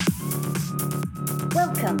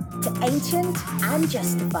Welcome to Ancient and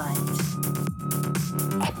Justified.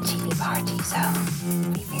 MTV Party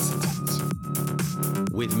Zone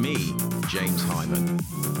Revisited. With me, James Hyman.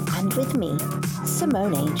 And with me,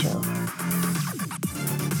 Simone Angel.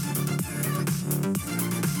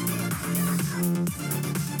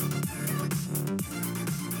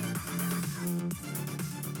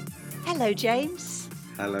 Hello, James.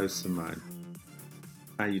 Hello, Simone.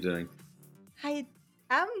 How are you doing? Hi,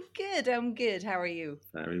 I'm good. How are you?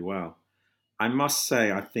 Very well. I must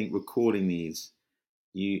say, I think recording these,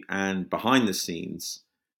 you and behind the scenes,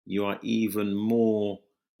 you are even more,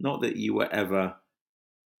 not that you were ever,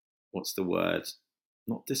 what's the word?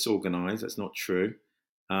 Not disorganized, that's not true.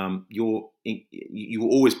 You were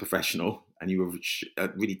always professional and you were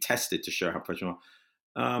really tested to show how professional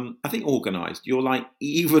you are. I think organized. You're like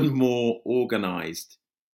even more organized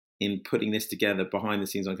in putting this together behind the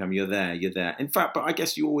scenes on camera. You're there. In fact, but I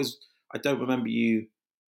guess I don't remember you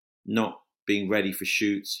not being ready for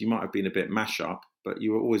shoots. You might have been a bit mash up, but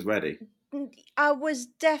you were always ready. I was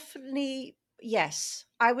definitely, yes.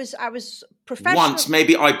 I was professional. Once,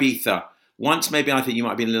 maybe Ibiza. Once, maybe I think you might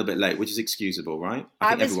have been a little bit late, which is excusable, right?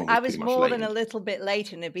 I was more than a little bit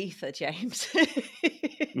late in Ibiza, James.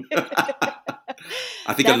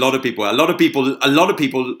 I think a lot of people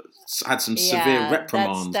had some severe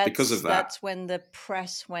reprimands because of that. That's when the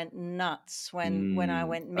press went nuts when I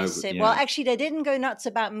went missing. Yeah. Well, actually, they didn't go nuts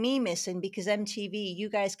about me missing because MTV, you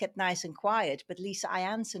guys kept nice and quiet, but Lisa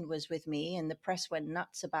Janssen was with me, and the press went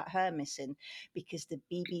nuts about her missing because the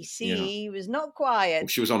BBC was not quiet. Well,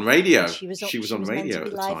 she was on radio. She was on radio meant to be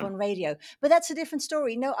at the live time. on radio, but that's a different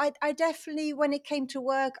story. No, I definitely, when it came to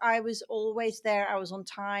work, I was always there. I was on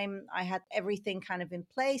time. I had everything kind of in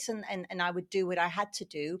place, and I would do what I had to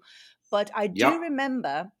do. But I do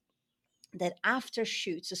remember that after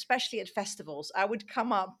shoots, especially at festivals, I would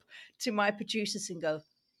come up to my producers and go,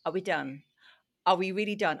 "Are we done? Are we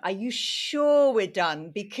really done? Are you sure we're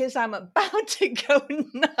done? Because I'm about to go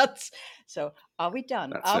nuts." So, are we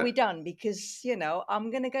done? We done? Because,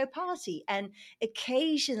 I'm going to go party. And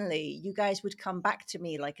occasionally you guys would come back to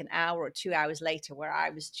me like an hour or 2 hours later where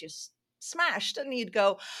I was just smashed, and you'd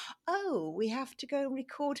go, "Oh, we have to go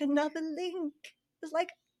record another link." It's like,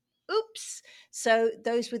 oops. So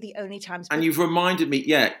those were the only times. And you've reminded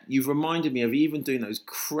me of even doing those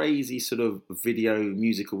crazy sort of video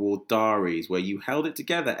music award diaries where you held it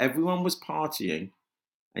together. Everyone was partying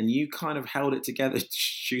and you kind of held it together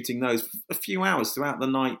shooting those for a few hours throughout the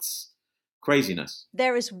night's craziness.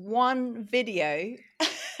 There is one video,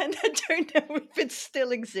 and I don't know if it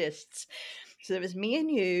still exists. So there was me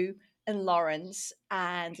and you and Lawrence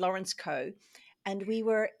Coe. And we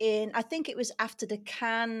were I think it was after the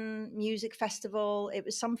Cannes Music Festival. It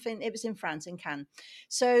was in France, in Cannes.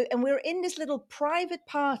 So, and we were in this little private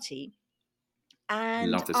party. And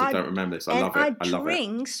I love this. I don't remember this. I love it. Our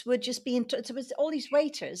drinks would just be there was all these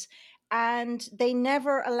waiters, and they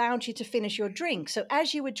never allowed you to finish your drink. So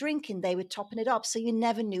as you were drinking, they were topping it up. So you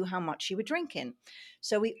never knew how much you were drinking.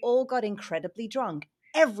 So we all got incredibly drunk.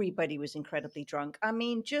 Everybody was incredibly drunk. I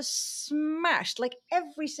mean, just smashed. Like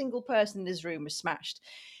every single person in this room was smashed.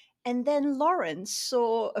 And then Lawrence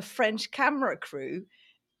saw a French camera crew,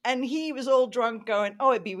 and he was all drunk going,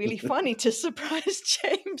 "Oh, it'd be really funny to surprise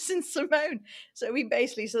James and Simone." So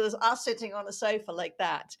so there's us sitting on a sofa like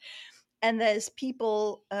that. And there's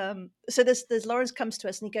people, so there's Lawrence comes to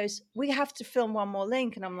us and he goes, "We have to film one more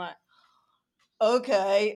link." And I'm like,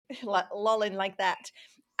 "Okay," like lolling like that.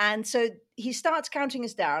 And so he starts counting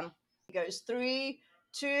us down. He goes, 3,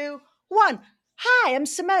 2, 1. "Hi, I'm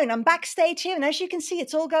Simone. I'm backstage here. And as you can see,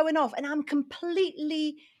 it's all going off. And I'm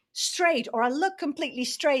completely straight, or I look completely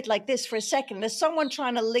straight like this for a second. There's someone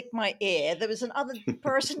trying to lick my ear. There was another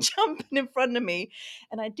person jumping in front of me.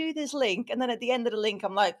 And I do this link. And then at the end of the link,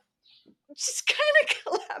 I'm like, just kind of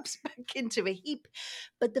collapse back into a heap.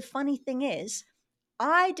 But the funny thing is,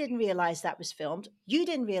 I didn't realize that was filmed. You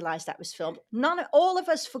didn't realize that was filmed. All of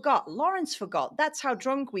us forgot. Lawrence forgot. That's how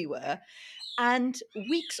drunk we were. And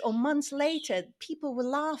weeks or months later, people were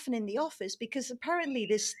laughing in the office because apparently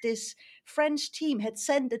this French team had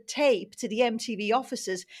sent a tape to the MTV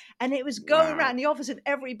offices, and it was going around the office, and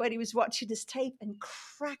everybody was watching this tape and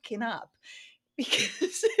cracking up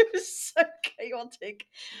because it was so chaotic.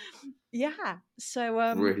 Yeah.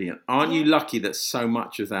 So brilliant. Aren't you lucky that so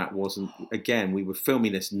much of that wasn't, again, we were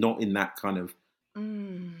filming this not in that kind of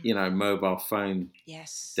mobile phone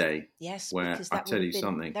day. Yes, where because I tell you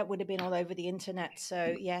something, that would have been all over the internet.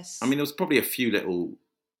 So yes. I mean, there was probably a few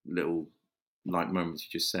little like moments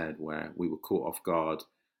you just said where we were caught off guard.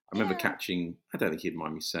 I remember catching, I don't think he'd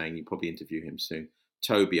mind me saying, you probably interview him soon.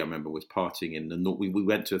 Toby, I remember, was partying in the North. We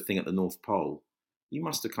went to a thing at the North Pole You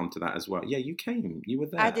must have come to that as well. Yeah, you came. You were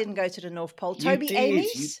there. I didn't go to the North Pole. You Toby did.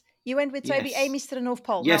 Amy's? You went with Toby Yes. Amy's to the North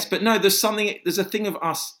Pole. Yes, No. but no, there's a thing of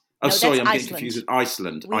us. Oh, No, sorry, that's I'm getting Iceland. confused with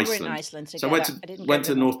Iceland. We were in Iceland So I together. I didn't went go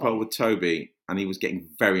to the North Pole Pole. with Toby, and he was getting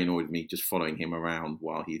very annoyed with me just following him around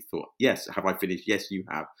while he thought, yes, have I finished? Yes, you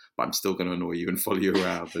have, but I'm still going to annoy you and follow you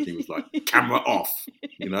around. And he was like, camera off,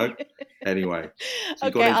 you know? Anyway. So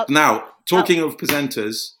you Okay. Now, talking of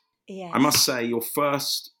presenters, Yes. I must say your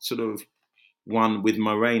first sort of one with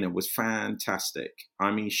Morena was fantastic.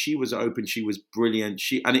 I mean, she was open, she was brilliant.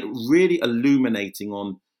 And it really illuminating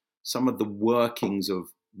on some of the workings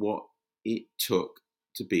of what it took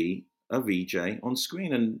to be a VJ on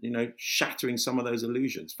screen, and shattering some of those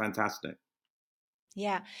illusions. Fantastic.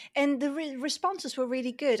 Yeah, and the responses were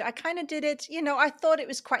really good. I kind of did it, I thought it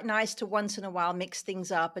was quite nice to once in a while mix things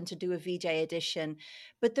up and to do a VJ edition,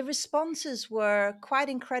 but the responses were quite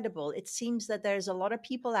incredible. It seems that there's a lot of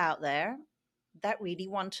people out there that really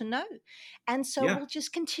want to know. And so Yeah. we'll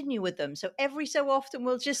just continue with them. So every so often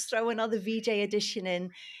we'll just throw another VJ edition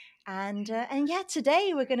in. And yeah,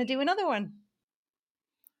 today we're going to do another one.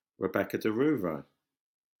 Rebecca De Ruvo.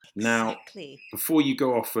 Exactly. Now, before you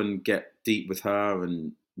go off and get deep with her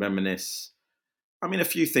and reminisce, I mean, a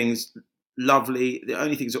few things. Lovely. The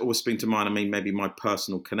only things that always spring to mind, I mean, maybe my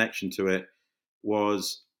personal connection to it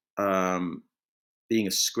was being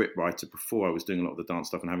a script writer before I was doing a lot of the dance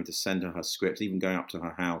stuff and having to send her scripts, even going up to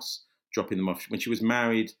her house, dropping them off. When she was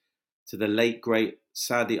married to the late, great,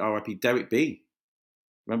 sadly R.I.P. Derek B.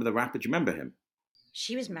 Remember the rapper? Do you remember him?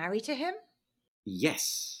 She was married to him?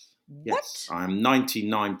 Yes. What? Yes. I'm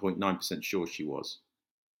 99.9% sure she was.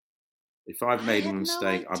 If I've made a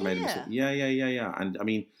mistake, I've made a mistake. Yeah. And I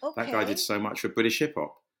mean, that guy did so much for British hip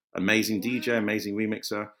hop. Amazing DJ, amazing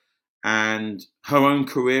remixer. And her own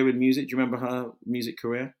career in music. Do you remember her music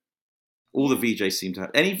career? All the VJs seem to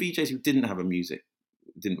have. Any VJs who didn't have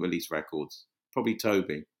didn't release records. Probably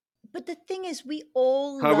Toby. But the thing is, we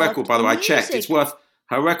all her record, by the way, I checked. Music.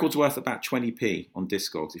 Her record's worth about 20p on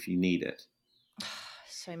Discogs if you need it.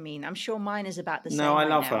 So mean. I'm sure mine is about the same. No, I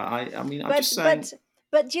love now. her. I mean, I'm just saying.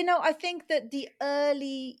 But I think that the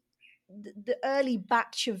early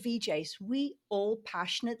batch of VJs, we all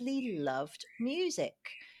passionately loved music.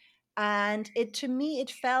 And to me,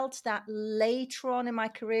 it felt that later on in my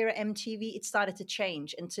career at MTV, it started to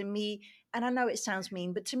change. And to me, and I know it sounds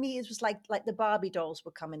mean, but to me, it was like the Barbie dolls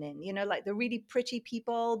were coming in, like the really pretty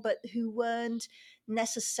people, but who weren't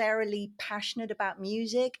necessarily passionate about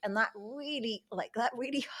music. And that really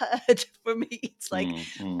hurt for me. It's like,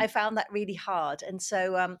 I found that really hard. And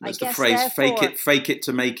so I guess the phrase, fake it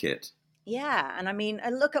to make it. Yeah. And I mean,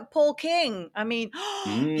 look at Paul King. I mean,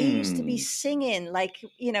 he used to be singing like,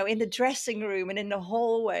 in the dressing room and in the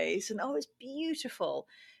hallways. And it's beautiful.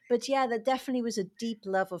 But yeah, there definitely was a deep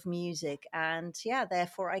love of music. And yeah,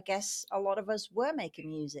 therefore, I guess a lot of us were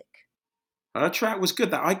making music. Her track was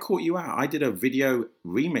good. That I Caught You Out. I did a video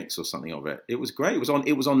remix or something of it. It was great.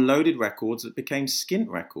 It was on Loaded Records that became Skint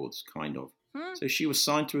Records, kind of. So she was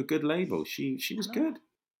signed to a good label. She was good.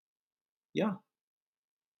 Yeah.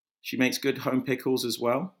 She makes good home pickles as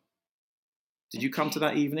well. Did you come to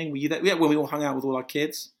that evening? Were you there? Yeah, when we all hung out with all our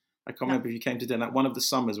kids. I can't remember if you came to dinner. One of the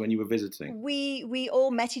summers when you were visiting. We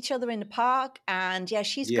all met each other in the park, and yeah,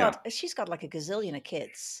 she's got like a gazillion of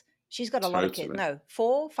kids. She's got a lot of kids. No,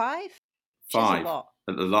 4, 5. She has a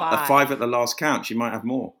lot. Five at the last count. She might have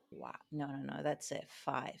more. Wow. No, that's it.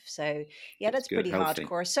 5. So yeah, that's good, pretty healthy.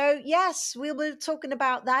 Hardcore. So yes, we'll be talking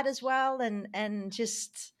about that as well, and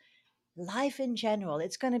just life in general.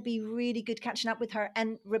 It's going to be really good catching up with her.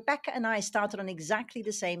 And Rebecca and I started on exactly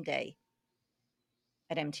the same day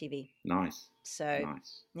at MTV. Nice. So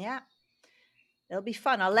nice. Yeah, it'll be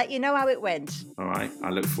fun. I'll let you know how it went. All right. I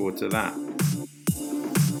look forward to that.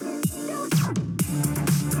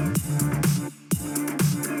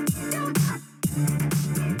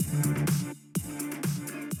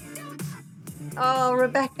 Oh,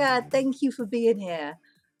 Rebecca, thank you for being here.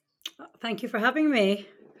 Thank you for having me.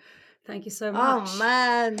 Thank you so much. Oh,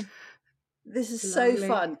 man. This is so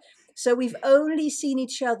fun. So we've only seen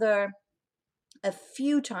each other a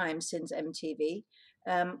few times since MTV.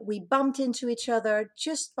 We bumped into each other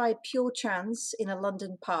just by pure chance in a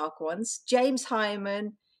London park once. James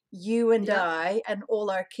Hyman, you and I, and all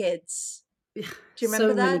our kids. Do you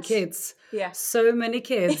remember that? So many kids. Yeah. So many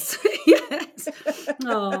kids. Yes.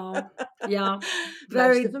 Oh, yeah.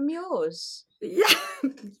 Most of them yours. Yeah.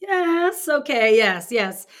 Yes. Okay. Yes.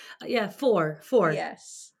 Yeah. 4.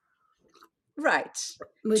 Yes. Right.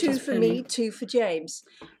 Which 2 for me, 2 for James.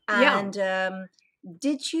 And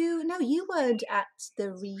did you? No, you weren't at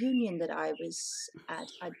the reunion that I was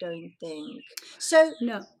at, I don't think. So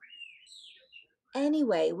no.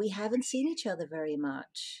 Anyway, we haven't seen each other very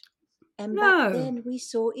much. And back No. then we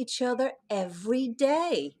saw each other every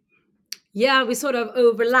day. Yeah, we sort of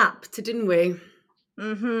overlapped, didn't we?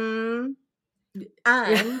 Mm-hmm. Yeah.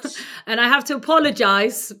 And And I have to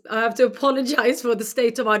apologize. I have to apologize for the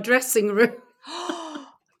state of our dressing room.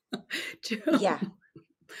 yeah.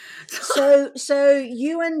 So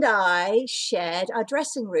you and I shared our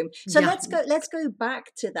dressing room. So Yeah. let's go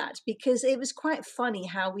back to that, because it was quite funny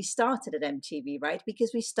how we started at MTV, right?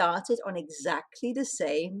 Because we started on exactly the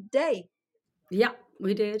same day. Yeah,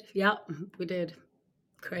 we did. Yeah, we did.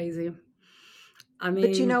 Crazy. I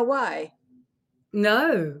But you mean, know why?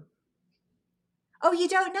 no, Oh, you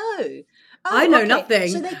don't know. I Oh, know okay.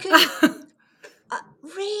 So nothing. they couldn't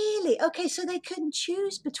really? Okay, so they couldn't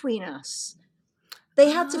choose between us.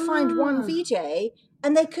 They had to find one Ah, VJ,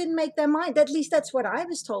 and they couldn't make their mind. At least that's what I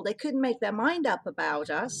was told. They couldn't make their mind up about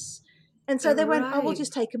us. And so they went, oh, we'll right,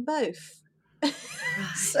 just take them both.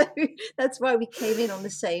 So right. that's why we came in on the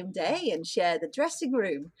same day and shared the dressing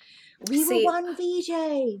room. We were See, one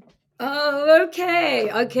VJ. oh,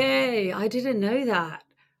 okay, okay. I didn't know that.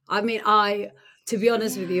 I mean, to be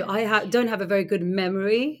honest with you, Yeah, don't have a very good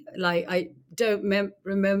memory. Like, I don't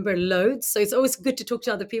remember loads. So it's always good to talk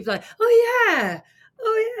to other people. Like, oh yeah.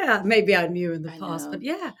 Maybe I knew in the I past, but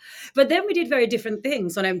know. yeah. But then we did very different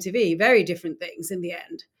things on MTV. Very different things in the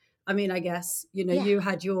end. I mean, I guess Yeah,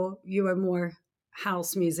 you were more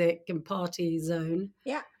house music and party zone,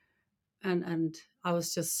 yeah. and I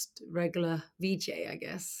was just regular VJ, I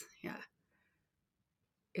guess. Yeah.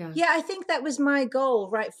 Yeah. Yeah, I think that was my goal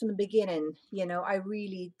right from the beginning. I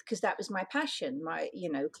really, because that was my passion,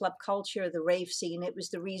 club culture, the rave scene. It was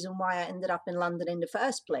the reason why I ended up in London in the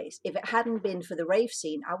first place. If it hadn't been for the rave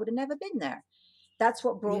scene, I would have never been there. That's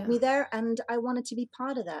what brought Yeah. me there, and I wanted to be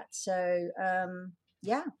part of that. So,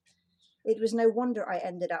 yeah, it was no wonder I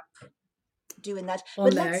ended up doing that. On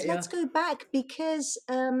But there, let's yeah. go back, because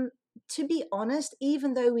to be honest,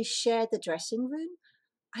 even though we shared the dressing room,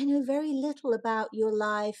 I know very little about your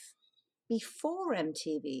life before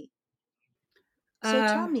MTV. So Uh,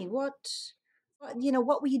 tell me, what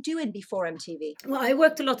were you doing before MTV? well, I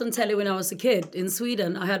worked a lot on telly when I was a kid in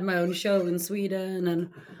Sweden. I had my own show in Sweden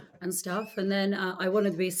and stuff. And then I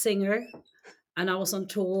wanted to be a singer, and I was on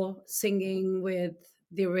tour singing with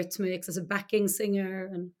the Eurythmics as a backing singer,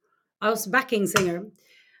 and I was backing singer.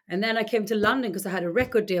 And then I came to London because I had a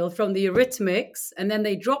record deal from the Eurythmics, and then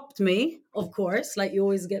they dropped me, of course, like you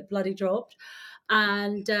always get bloody dropped.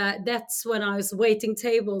 And that's when I was waiting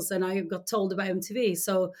tables, and I got told about MTV.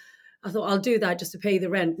 So I thought I'll do that just to pay the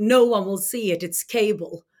rent. No one will see it; it's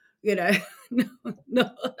cable, you know. No,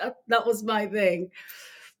 no, that was my thing.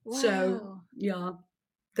 So Wow. yeah,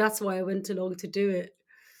 that's why I went along to do it.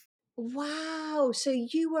 Wow. So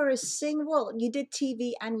you were a singer. Well, you did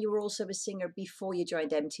TV and you were also a singer before you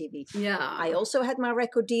joined MTV. Yeah, I also had my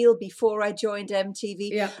record deal before I joined MTV.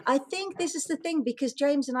 yeah, I think this is the thing, because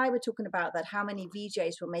James and I were talking about that, how many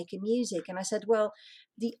VJs were making music. And I said, well,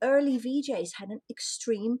 the early VJs had an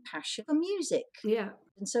extreme passion for music. yeah,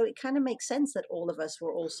 And so it kind of makes sense that all of us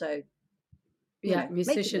were also, yeah. making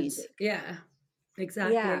Musicians. music. Yeah, Yeah.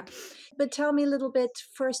 exactly. But tell me a little bit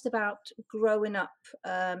first about growing up.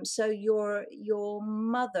 So your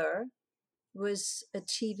mother was a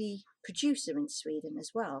TV producer in Sweden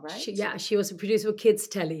as well, right? She was a producer for kids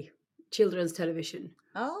telly, children's television.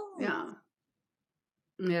 Oh, Yeah,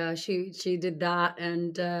 yeah. She did that,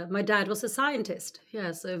 and my dad was a scientist.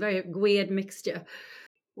 Yeah, so a very weird mixture.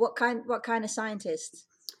 what kind of scientist?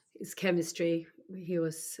 His chemistry. He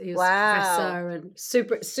was Wow. professor and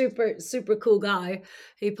super cool guy.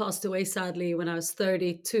 He passed away sadly when I was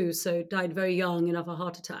 32, so died very young and of a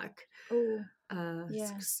heart attack. Oh,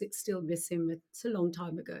 yeah, Still miss him. It's a long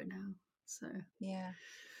time ago now. So yeah.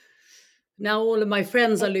 now all of my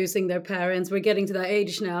friends are Eh, losing their parents. We're getting to that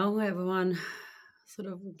age now. Everyone sort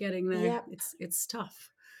of getting there. yep, It's tough.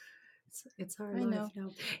 It's our I life know. now.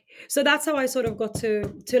 So that's how I sort of got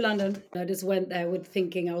to London. I just went there with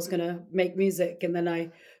thinking I was gonna make music, and then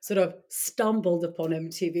I sort of stumbled upon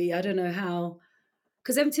MTV. I don't know how,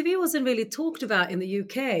 because MTV wasn't really talked about in the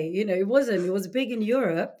UK. It wasn't. It was big in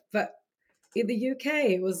Europe, but in the UK,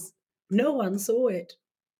 it was no one saw it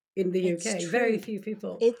in the It's UK. Very true. few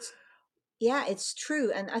people. It's Yeah, it's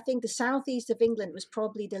true. And I think the southeast of England was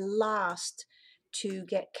probably the last to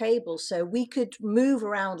get cable. So we could move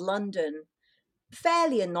around London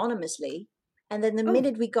fairly anonymously. And then the Oh,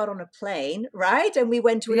 minute we got on a plane, right, and we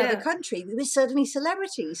went to another yeah. country, we were suddenly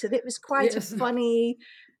celebrities. So it was Yes. It's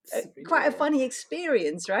really quite a weird. funny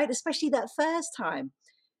experience, right? Especially that first time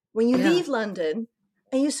when you Yeah. leave London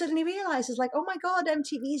and you suddenly realize it's like, oh my God,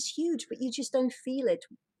 MTV is huge, but you just don't feel it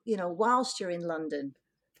whilst you're in London?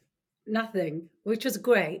 Nothing, which was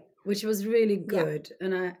great, which was really Yeah, good,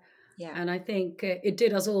 yeah, and I think it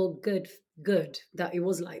did us all good that it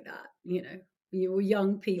was like that. You were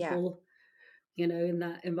young yeah, people, in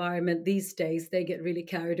that environment. These days they get really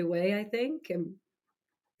carried away, I think, and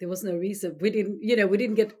there was no reason. We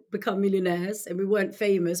didn't become millionaires, and we weren't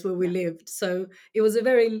famous where we no, lived, so it was a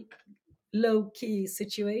very low key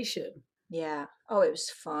situation. yeah. Oh, it was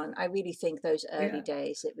fun. I really think those early Yeah,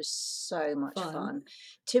 days, it was so much fun. fun.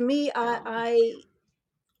 To me, Yeah,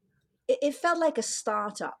 it felt like a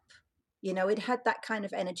startup. It had that kind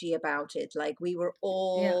of energy about it. Like we were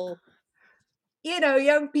yeah, all,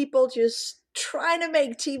 young people just trying to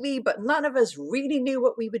make TV, but none of us really knew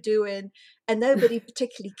what we were doing, and nobody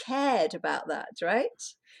particularly cared about that,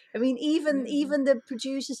 right? I mean, even yeah, even the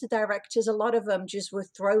producers, the directors, a lot of them just were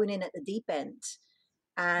thrown in at the deep end,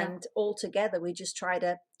 yeah. and all together we just try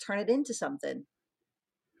to turn it into something.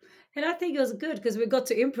 And I think it was good because we got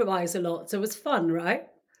to improvise a lot, so it was fun, right?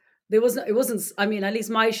 It wasn't. I mean, at least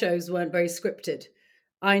my shows weren't very scripted.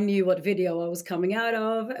 I knew what video I was coming out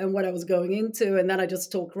of and what I was going into, and then I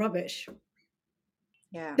just talked rubbish.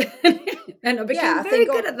 Yeah, And I yeah. became very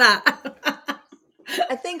good at that.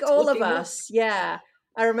 I think all of Talking rubbish. us, yeah.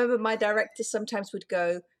 I remember my director sometimes would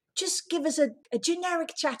go, just give us a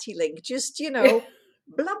generic chatty link, just, blah,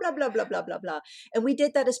 blah, blah, blah, blah, blah, blah. And we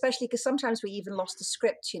did that especially because sometimes we even lost the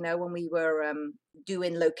script, when we were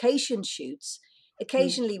doing location shoots. Mm.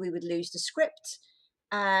 Occasionally we would lose the script.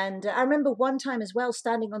 And I remember one time as well,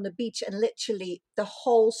 standing on the beach and literally the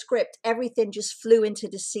whole script, everything just flew into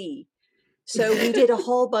the sea. So we did a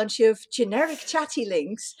whole bunch of generic chatty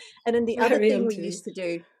links. And then the other Very thing we empty. used to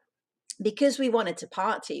do, because we wanted to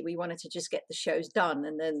party, we wanted to just get the shows done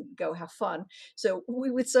and then go have fun. So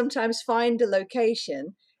we would sometimes find a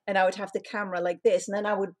location and I would have the camera like this. And then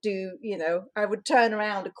I would I would turn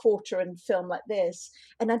around a quarter and film like this.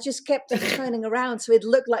 And I just kept turning around. So it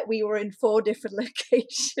looked like we were in 4 different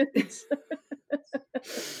locations.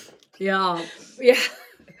 Yeah, yeah.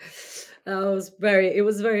 It was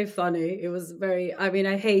very funny. It was very, I mean,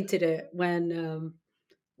 I hated it when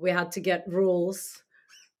we had to get rules,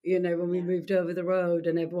 when we Yeah. moved over the road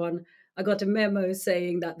and I got a memo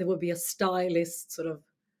saying that there would be a stylist sort of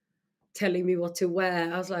telling me what to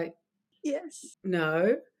wear. I was like, Yes.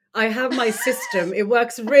 no, I have my system. It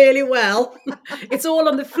works really well. It's all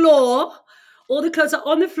on the floor. All the clothes are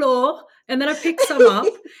on the floor. And then I pick some up.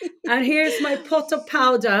 And here's my pot of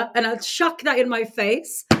powder. And I'll chuck that in my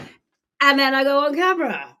face. And then I go on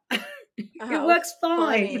camera. It How works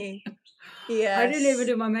fine. funny. I didn't even Yes.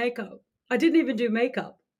 do my makeup. I didn't even do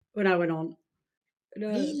makeup when I went on. No.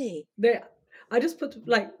 Really? They, I just put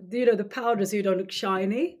like, the powder so you don't look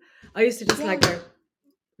shiny. I used to just Yeah. like go,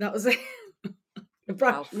 that was it. How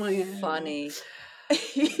Brush my hair. funny.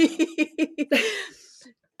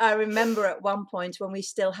 I remember at one point when we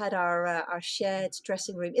still had our shared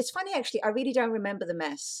dressing room. It's funny actually. I really don't remember the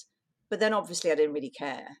mess, but then obviously I didn't really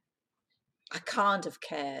care. I can't have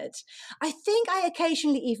cared. I think I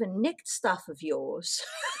occasionally even nicked stuff of yours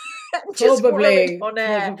and just wore it Probably, on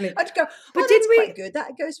air. probably. I'd go, But "Oh, that's didn't quite we? good.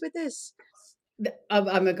 That goes with this."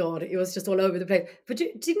 Oh my god, it was just all over the place. But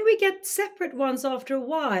didn't we get separate ones after a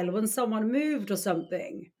while when someone moved or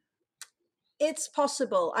something? It's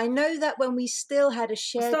possible. I know that when we still had a I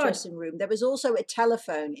shared started. dressing room, there was also a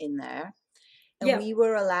telephone in there, and Yeah, we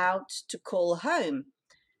were allowed to call home.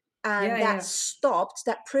 yeah, And yeah.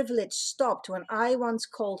 that privilege stopped when I once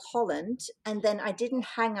called Holland and then I didn't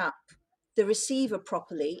hang up the receiver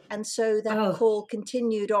properly. And so that Oh, call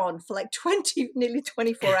continued on for like 20, nearly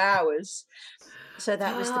 24 hours. So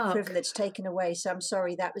that was the fuck. privilege taken away. So I'm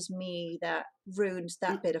sorry, that was me that ruined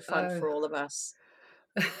that bit of fun Oh. for all of us.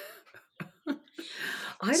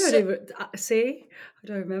 I don't So even see. I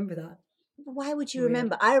don't remember that. why would you Weird.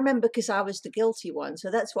 remember? I remember because I was the guilty one.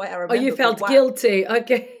 So that's why I Oh, you remember. But felt why? guilty.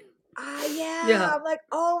 Okay. Yeah, Yeah. I'm like,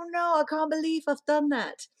 oh no, I can't believe I've done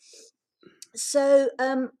that. So,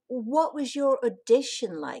 what was your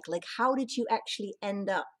audition like? Like, how did you actually end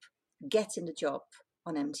up getting the job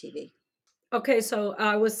on MTV? Okay, so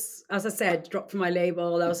I was, as I said, dropped from my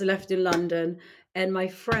label. I was left in London, and my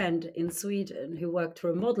friend in Sweden, who worked for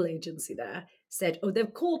a model agency there, said, "Oh,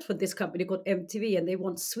 they've called for this company called MTV, and they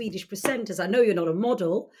want Swedish presenters. I know you're not a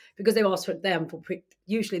model because they asked for them for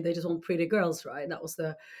usually they just want pretty girls, right? That was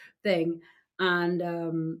the thing." And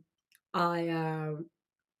I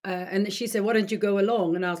and she said, "Why don't you go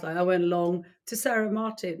along?" And I was like, I went along to Sarah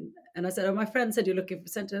Martin, and I said, "Oh, my friend said you're looking for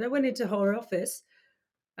presenter." And I went into her office.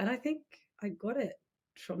 And I think I got it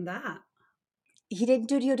from that. You didn't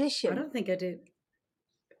do the I audition. don't think I did.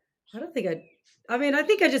 I don't think I mean, I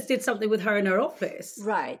think I just did something with her in her office.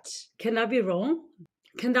 Right. Can I be wrong?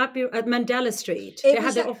 Can that be at Mandela Street? It They had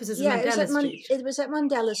was their at, offices in yeah, Mandela Street. it was at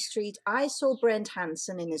Mandela Street. I saw Brent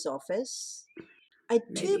Hansen in his office. I do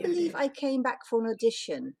Maybe I believe did. I came back for an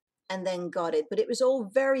audition and then got it, but it was all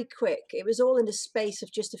very quick. It was all in the space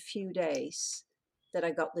of just a few days that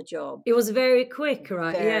I got the job. It was very quick,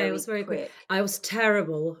 right? Yeah, it was Very very quick. quick. I was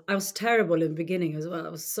terrible. I was terrible in the beginning as well. I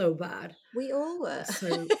was so bad. We all were.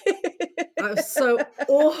 I was so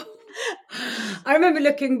awful. I remember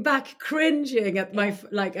looking back, cringing at my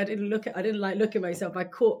like. I didn't like look at myself. I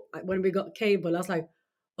caught when we got cable. I was like,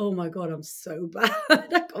 "Oh my god, I'm so bad.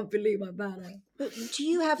 I can't believe how bad I am." But do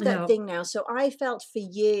you have that Yeah. thing now? So I felt for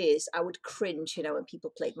years I would cringe, you know, when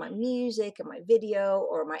people played my music and my video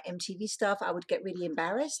or my MTV stuff. I would get really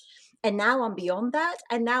embarrassed. And now I'm beyond that.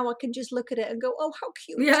 And now I can just look at it and go, "Oh, how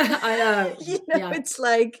cute!" Yeah, I know. You know, Yeah, it's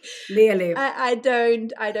like really. I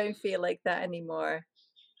don't feel like that anymore.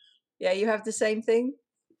 Yeah, you have the same thing.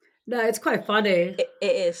 No, it's quite funny. It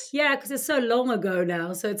is. Yeah, because it's so long ago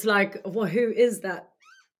now. So it's like, well, who is that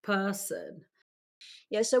person?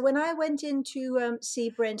 Yeah, so when I went in to see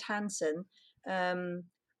Brent Hansen,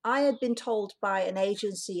 I had been told by an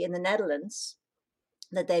agency in the Netherlands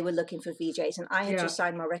that they were looking for VJs, and I had Yeah. just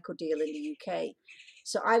signed my record deal in the UK.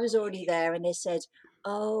 So I was already there, and they said,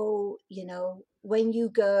 "Oh, you know, when you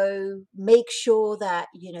go, make sure that,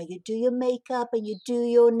 you know, you do your makeup and you do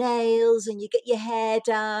your nails and you get your hair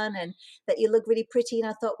done and that you look really pretty." And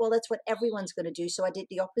I thought, well, that's what everyone's going to do. So I did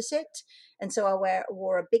the opposite. And so I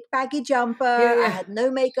wore a big baggy jumper. Yeah, yeah. I had no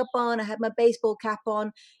makeup on. I had my baseball cap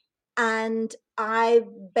on. And I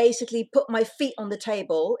basically put my feet on the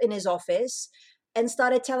table in his office and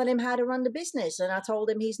started telling him how to run the business. And I told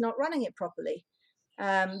him he's not running it properly.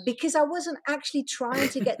 Because I wasn't actually trying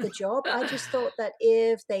to get the job. I just thought that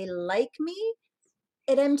if they like me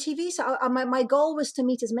at MTV, so my goal was to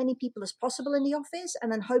meet as many people as possible in the office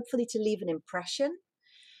and then hopefully to leave an impression.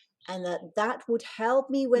 And that would help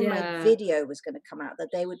me when my Yeah. video was going to come out, that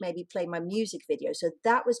they would maybe play my music video. So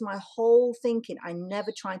that was my whole thinking. I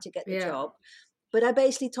never tried to get the Yeah. job. But I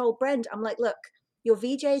basically told Brent, I'm like, look, your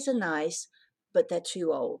VJs are nice, but they're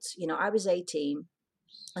too old. You know, I was 18.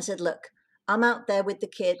 I said, look, I'm out there with the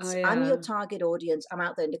kids. Oh, I'm your yeah. target audience. I'm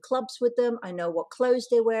out there in the clubs with them. I know what clothes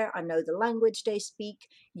they wear. I know the language they speak.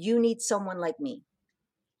 You need someone like me.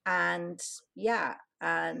 And yeah,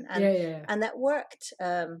 and Yeah. and that worked,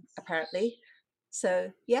 apparently.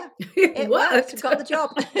 So yeah, It it worked. worked. Got the job.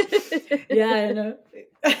 Yeah, I know.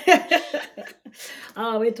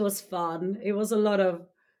 Oh, it was fun. It was a lot of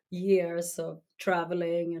years of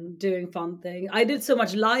traveling and doing fun things. I did so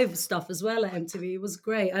much live stuff as well at MTV. It was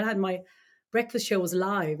great. I had my breakfast show was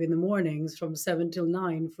live in the mornings from 7 till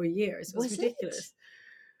 9 for years. It was Was it? ridiculous.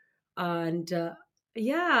 And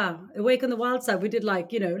yeah, Awake on the Wild Side, we did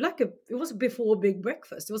like, it was before Big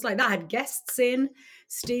Breakfast. It was like that. I had guests in.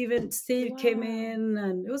 Steve came Wow. in,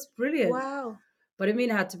 and it was brilliant. Wow. But I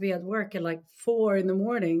mean, I had to be at work at like 4 in the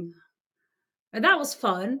morning, and that was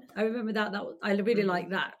fun. I remember I really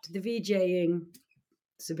liked that. The VJing,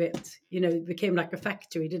 it's a bit, it became like a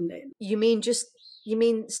factory, didn't it? You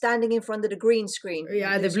mean standing in front of the green screen?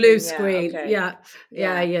 Yeah, the blue Yeah, screen. okay.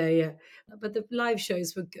 Yeah. But the live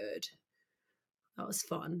shows were good. That was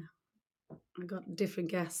fun. I got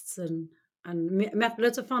different guests and met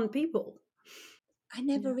lots of fun people. I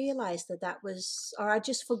never realized that was, or I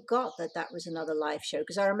just forgot that was another live show,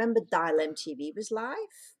 because I remember Dial MTV was live.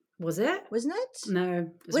 Was it? Wasn't it? No,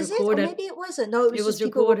 it was Was it? recorded. Or maybe it wasn't. No, it was It just was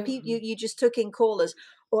people were recorded. you just took in callers.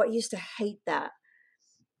 Oh, I used to hate that.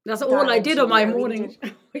 That's Dial all I did on MTV, my I really morning.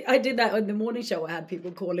 did. I did that on the morning show. I had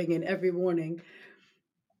people calling in every morning.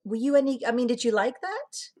 Were you did you like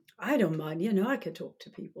that? I don't mind. I could talk to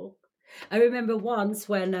people. I remember once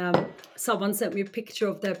when someone sent me a picture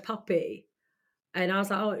of their puppy. And I was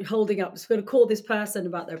like, oh, holding up, I was going to call this person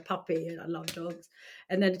about their puppy. And I love dogs.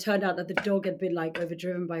 And then it turned out that the dog had been like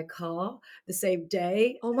overdriven by a car the same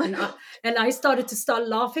day. Oh my God. And I started to start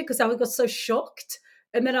laughing because I got so shocked.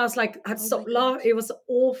 And then I was like, I had to stop laughing. It was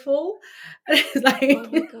awful. And it's like, oh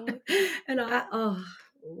my God.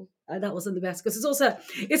 And that wasn't the best, because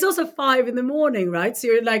it's also 5 in the morning, right? So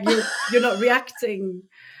you're like, you're not reacting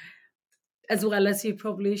as well as you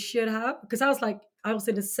probably should have. Because I was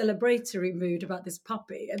in a celebratory mood about this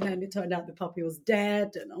puppy, and then it turned out the puppy was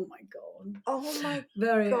dead, and oh my God. Oh my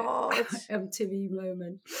Very God. MTV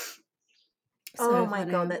moment. Oh So my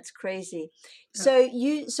funny. God, that's crazy.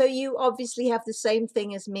 Yeah, So you obviously have the same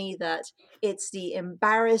thing as me, that it's the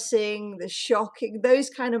embarrassing, the shocking, those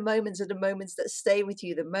kind of moments are the moments that stay with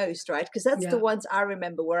you the most, right? Because that's the yeah, ones I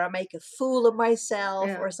remember where I make a fool of myself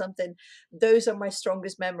yeah, or something. Those are my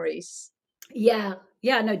strongest memories. yeah,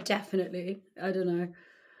 yeah. No, definitely. I don't know.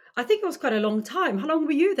 I think it was quite a long time. How long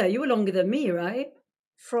were you there? You were longer than me, right?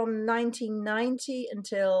 From 1990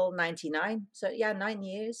 until 99. So yeah, 9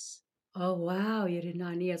 years. Oh wow, you did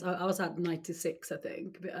 9 years. I was at 96, I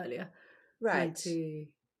think, a bit earlier. Right. 90.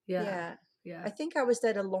 Yeah, Yeah. yeah, I think I was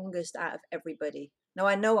there the longest out of everybody. No,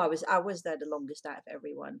 I know I was there the longest out of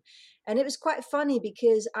everyone. And it was quite funny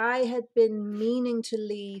because I had been meaning to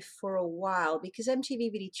leave for a while because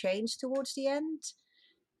MTV really changed towards the end,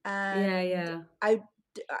 yeah, and yeah, I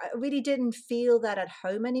really didn't feel that at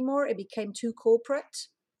home anymore. It became too corporate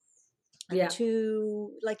and yeah.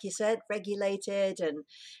 too, like you said, regulated,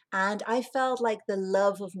 and I felt like the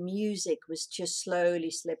love of music was just slowly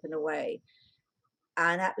slipping away,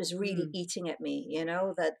 and that was really Mm. eating at me,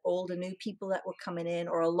 that all the new people that were coming in,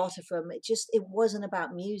 or a lot of them, it wasn't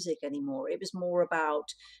about music anymore. It was more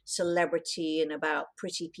about celebrity and about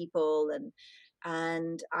pretty people,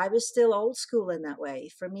 and I was still old school in that way.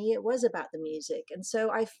 For me, it was about the music, and so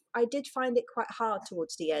I did find it quite hard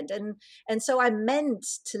towards the end, and so I meant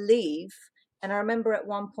to leave. And I remember at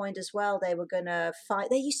one point as well, they were gonna fight.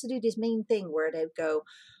 They used to do this mean thing where they'd go,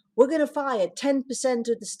 "We're going to fire 10%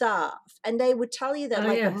 of the staff." And they would tell you that Oh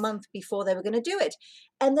like a yes, month before they were going to do it.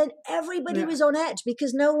 And then everybody yeah. was on edge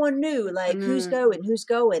because no one knew like who's Mm. going, who's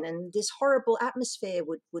going. And this horrible atmosphere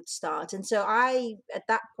would start. And so I, at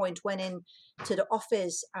that point, went in to the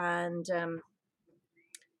office, and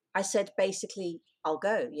I said, basically, I'll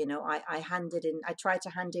go. I tried to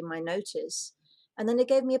hand in my notice, and then they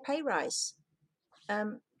gave me a pay rise.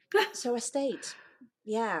 Um, so I stayed.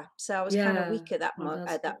 Yeah, so I was kind of Yeah. weak at Oh,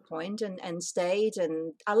 that's at good. that point, and stayed,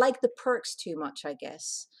 and I liked the perks too much, I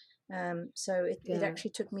guess. So it Yeah,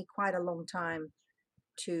 actually took me quite a long time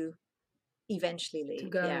to eventually to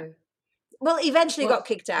leave. Yeah. go. Well, eventually got Well,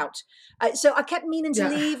 kicked out. So I kept meaning to yeah.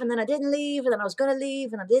 leave, and then I didn't leave, and then I was going to leave,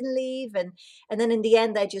 and I didn't leave, and then in the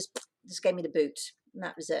end they just gave me the boot, and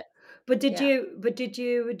that was it. Yeah. But did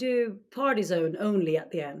you do Party Zone only at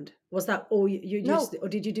the end? Was that all you just, No. or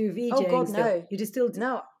did you do Oh VJing God, still? no. You did still do,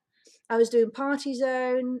 No. I was doing Party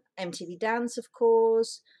Zone, MTV Dance, of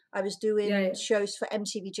course. I was yeah, doing yeah. shows for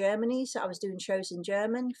MTV Germany, so I was doing shows in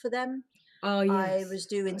German for them. Oh I yes. was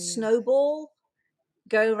doing Oh yeah. Snowball,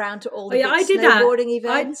 going around to all Oh the yeah, big I did that. snowboarding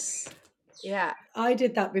events. Yeah, I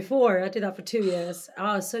did that before. I did that for 2 years.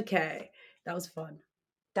 Oh, it's okay. That was fun.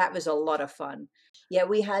 that was a lot of fun. Yeah,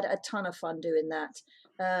 we had a ton of fun doing that.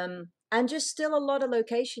 And just still a lot of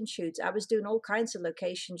location shoots. I was doing all kinds of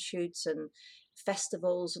location shoots and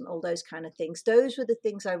festivals and all those kind of things. Those were the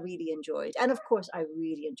things I really enjoyed. And of course, I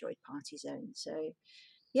really enjoyed Party Zone. So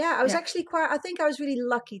yeah, I was Yeah. actually I think I was really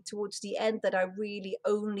lucky towards the end that I really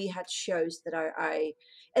only had shows that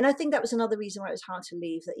and I think that was another reason why it was hard to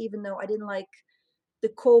leave, that even though I didn't like the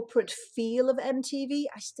corporate feel of MTV,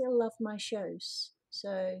 I still loved my shows.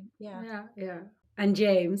 So, yeah. Yeah, yeah. And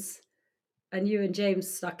James, and you and James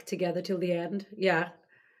stuck together till the end. Yeah.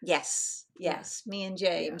 Yes, Yeah. yes, me and Yeah.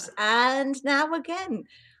 James. And now again,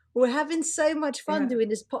 we're having so much fun Yeah. doing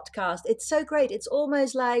this podcast. It's so great. It's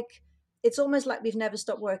almost like we've never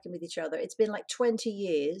stopped working with each other. It's been like 20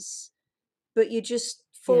 years, but you just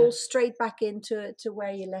fall Yeah. straight back into to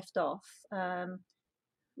where you left off.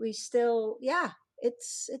 We still, yeah,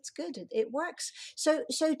 it's good. It works. So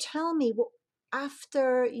tell me, what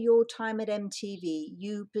after your time at MTV,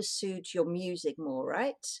 you pursued your music more,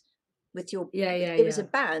 right? With your, Yeah, yeah, it was a yeah.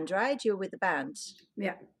 band, right? You were with the band.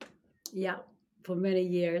 Yeah. Yeah. For many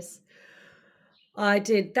years. I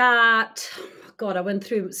did that. God, I went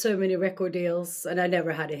through so many record deals and I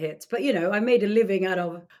never had a hit. But I made a living out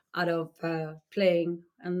of playing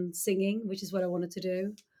and singing, which is what I wanted to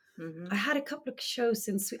do. Hmm. I had a couple of shows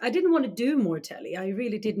in Sweden. I didn't want to do more telly. I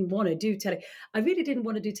really didn't want to do telly. I really didn't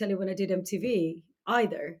want to do telly when I did MTV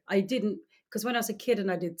either. I didn't, because when I was a kid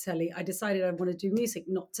and I did telly, I decided I wanted to do music,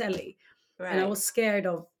 not telly. And I Right. was scared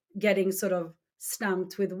of getting sort of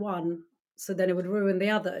stamped with one, so then it would ruin the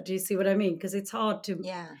other. Do you see what I mean? Because it's hard to,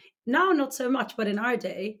 Yeah. now not so much, but in our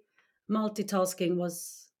day, multitasking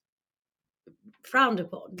was frowned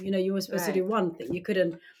upon. You were supposed to Right. do one thing. You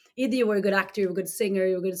couldn't, either you were a good actor, you were a good singer,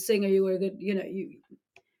 you were a good singer, you were a good, you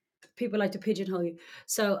people like to pigeonhole you.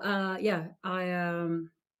 So yeah, I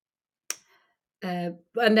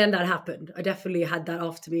and then that happened. I definitely had that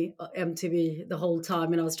after me, MTV the whole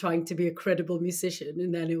time, and I was trying to be a credible musician,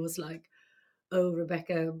 and then it was like, oh,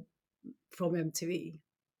 Rebecca from MTV,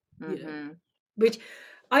 you know. Hmm. which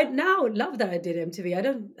I now love that I did MTV.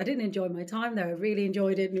 I didn't enjoy my time there. I really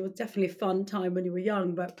enjoyed it, and it was definitely a fun time when you were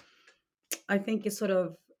young. But I think it sort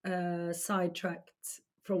of sidetracked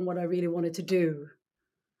from what I really wanted to do.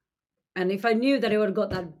 And if I knew that it would have got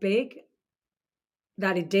that big,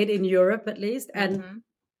 that it did in Europe at least, and Hmm.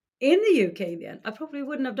 in the UK, then I probably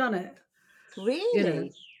wouldn't have done it. You know,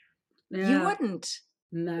 Really? You yeah, wouldn't?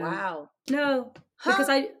 no, Wow. no, because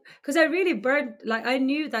Huh? I really burned. Like I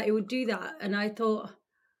knew that it would do that, and I thought,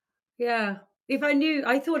 yeah, if I knew,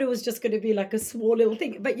 I thought it was just going to be like a small little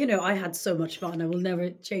thing. But I had so much fun. I will never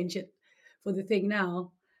change it for the thing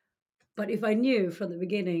now. But if I knew from the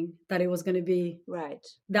beginning that it was going to be Right.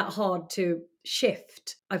 that hard to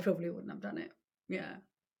shift, I probably wouldn't have done it. Yeah.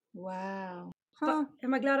 Wow. But Huh?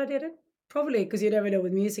 am I glad I did it? Probably, because you never know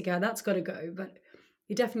with music how that's got to go. But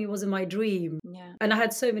it definitely wasn't my dream. Yeah. And I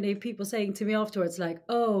had so many people saying to me afterwards, like,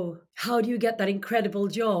 "Oh, how do you get that incredible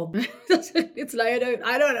job?" It's like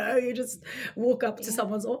I don't know. You just walk up to Yeah.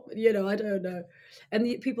 someone's, I don't know.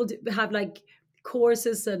 And people have like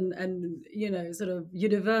courses and sort of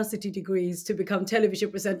university degrees to become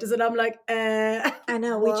television presenters, and I'm like, I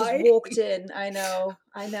know, we just why? walked in. I know.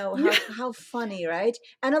 I know. Yeah, How funny, right?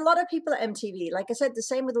 And a lot of people at MTV, like I said, the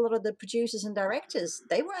same with a lot of the producers and directors.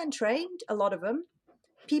 They weren't trained, a lot of them.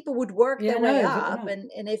 People would work yeah, their way no, they were up, not.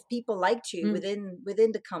 and if people liked you Mm.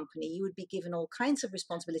 within the company, you would be given all kinds of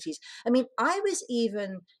responsibilities. I mean, I was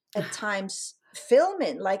even at times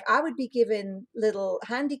filming, like I would be given little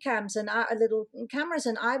handy cams and little cameras,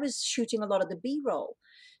 and I was shooting a lot of the b-roll.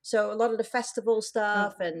 So a lot of the festival Yeah,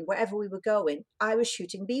 stuff and wherever we were going, I was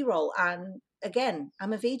shooting b-roll. And again,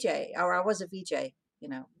 I'm a VJ, or I was a VJ,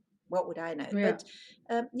 what would I know? yeah. But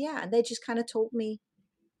yeah, and they just kind of taught me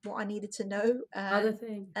what I needed to know, Other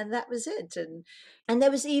thing. and that was it. And there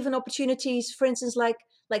was even opportunities, for instance, like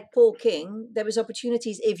Paul King. There was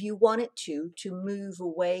opportunities if you wanted to move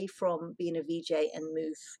away from being a VJ and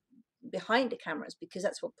move behind the cameras, because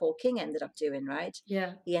that's what Paul King ended up doing, right?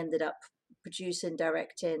 Yeah. He ended up producing,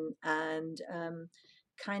 directing, and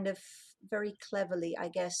kind of very cleverly, I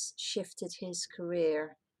guess, shifted his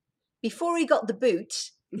career. Before he got the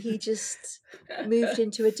boot, he just moved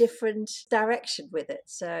into a different direction with it.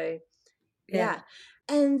 So Yeah. yeah.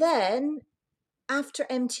 And then after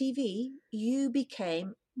MTV, you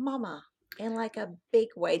became mama in like a big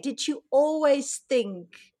way. Did you always think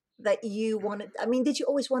that you wanted, I mean, did you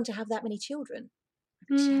always want to have that many children?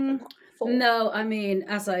 Because you have a Mm, lot, four. no, I mean,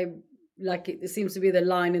 as I like, it seems to be the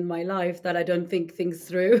line in my life that I don't think things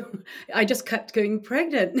through. I just kept going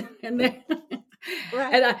pregnant, and then,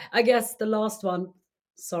 Right. and I guess the last one.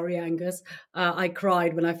 Sorry, Angus. I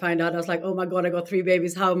cried when I found out. I was like, "Oh my god, I got three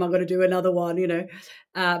babies. How am I going to do another one?"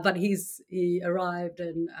 But he arrived,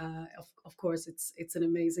 and of course, it's an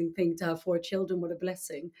amazing thing to have four children. What a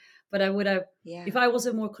blessing! But I would have, if Yeah. I was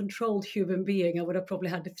a more controlled human being, I would have probably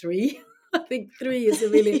had the three. I think three is a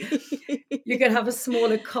really, you can have a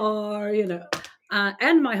smaller car.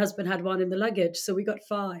 And my husband had one in the luggage, so we got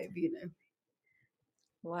five.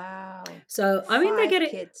 Wow. So, I mean, they Five get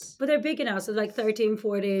it, kids. but they're bigger now. So, like 13,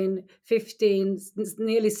 14, 15,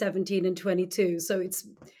 nearly 17 and 22. So,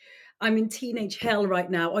 I'm in teenage hell right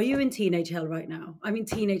now. Are you in teenage hell right now? I'm in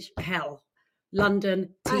teenage hell.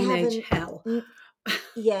 London, I have teenage an, hell.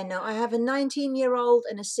 yeah, no, I have a 19-year-old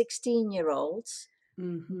and a 16-year-old,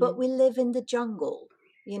 but Hmm. we live in the jungle.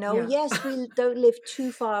 Yeah. Yes, we don't live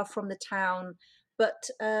too far from the town, but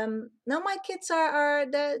no, my kids are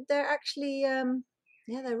they're actually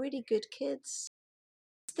yeah, they're really good kids.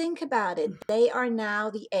 Think about it. They are now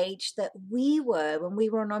the age that we were when we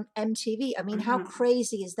were on MTV. I I mean, how know.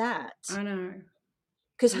 crazy is that? I know.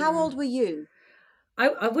 Because I how know. old were you?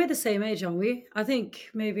 We're the same age, aren't we? I think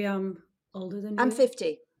maybe I'm older than I'm you.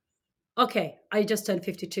 50. Okay, I just turned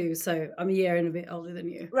 52, so I'm a year and a bit older than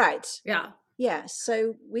you. Right. Yeah, Yeah.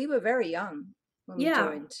 So we were very young when we yeah,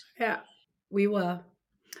 joined. yeah. We were,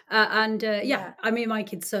 and yeah. Yeah. I mean, my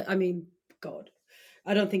kids. I mean, God,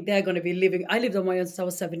 I don't think they're going to be living. I lived on my own since I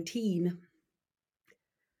was 17.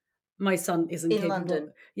 My son isn't In capable.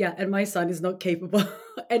 London. Yeah, and my son is not capable,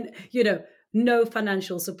 and no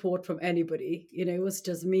financial support from anybody. It was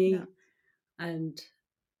just No. me and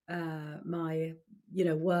my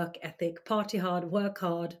work ethic, party hard, work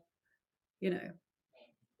hard. you know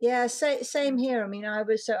Yeah, same here. I mean, I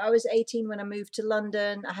was 18 when I moved to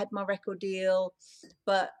London. I had my record deal,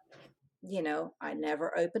 but I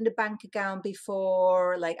never opened a bank account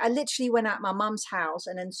before. Like I literally went out my mum's house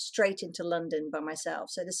and then straight into London by myself.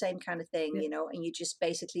 So the same kind of thing, yeah, and you just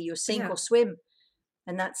basically you sink yeah, or swim,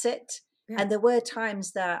 and that's it. yeah, And there were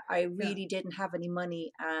times that I yeah, really didn't have any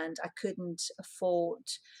money and I couldn't afford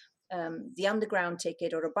the underground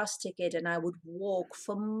ticket or a bus ticket, and I would walk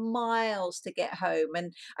for miles to get home.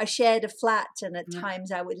 And I shared a flat, and at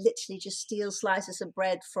times I would literally just steal slices of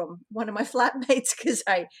bread from one of my flatmates because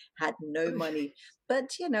I had no money.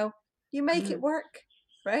 But you make it work,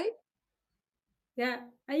 right? Yeah,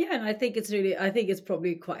 and I think it's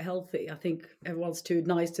probably quite healthy. I think everyone's too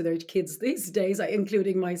nice to their kids these days,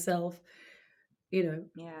 including myself. You know,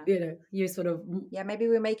 Yeah. you sort of, Yeah, maybe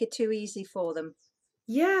we make it too easy for them.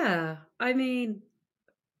 yeah. I mean,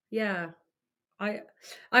 yeah. I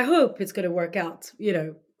I hope it's going to work out.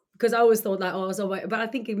 Because I always thought that, oh, I was all right, but I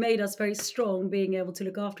think it made us very strong, being able to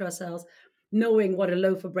look after ourselves, knowing what a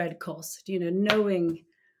loaf of bread cost. Knowing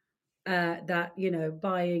that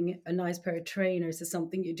buying a nice pair of trainers is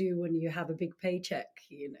something you do when you have a big paycheck.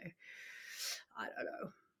 I don't know.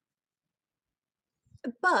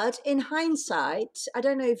 But in hindsight, I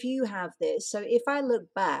don't know if you have this. So if I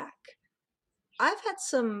look back, I've had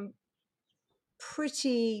some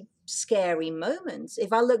pretty scary moments.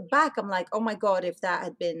 If I look back, I'm like, oh my God, if that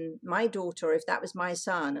had been my daughter, if that was my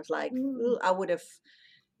son, it's like, ooh, I would have,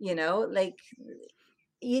 like,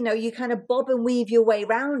 you kind of bob and weave your way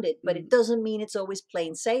around it, but it doesn't mean it's always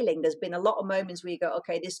plain sailing. There's been a lot of moments where you go,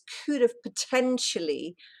 okay, this could have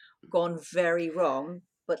potentially gone very wrong,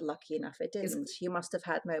 but lucky enough it didn't. You must have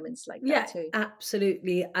had moments like that Yeah, too.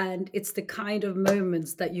 absolutely. And it's the kind of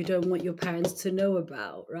moments that you don't want your parents to know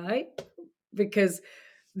about, right? Because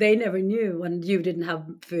they never knew when you didn't have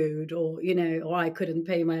food, or I couldn't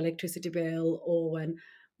pay my electricity bill, or when,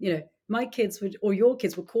 my kids would, or your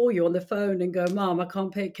kids would call you on the phone and go, Mom, I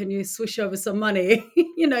can't pay. Can you swish over some money?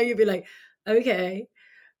 You'd be like, okay.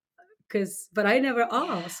 But I never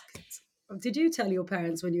Yeah. asked. Did you tell your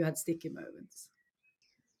parents when you had sticky moments?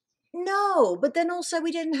 No, but then also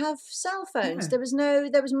we didn't have cell phones. No.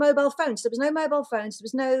 There was mobile phones. There was no mobile phones. There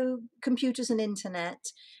was no computers and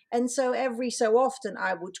internet. And so every so often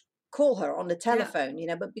I would call her on the Yeah. telephone,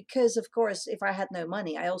 but because of course, if I had no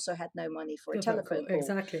money, I also had no money for a Go for a telephone call.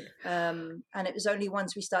 Exactly. And it was only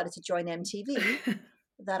once we started to join MTV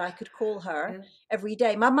that I could call her Yeah. every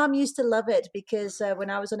day. My mum used to love it because when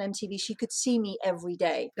I was on MTV, she could see me every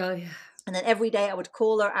day. Oh yeah. And then every day I would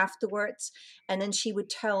call her afterwards, and then she would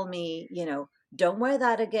tell me, don't wear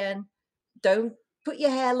that again. Don't put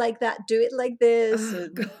your hair like that. Do it like this. Oh,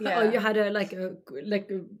 And God. Oh, yeah. you had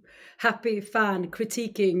a happy fan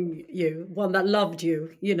critiquing you, one that loved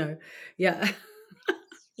you. Yeah.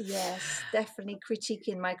 Yes, definitely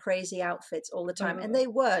critiquing my crazy outfits all the time. And Uh, they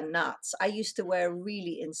were nuts. I used to wear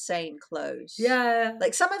really insane clothes. yeah.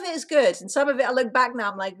 Like some of it is good, and some of it I look back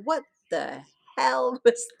now, I'm like, what the hell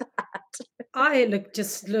was that? I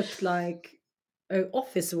just looked like an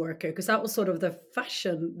office worker, because that was sort of the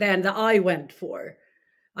fashion then that I went for.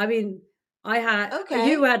 I mean, you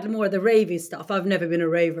Okay. had more the ravey stuff. I've never been a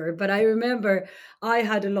raver, but I remember I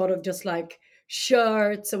had a lot of just like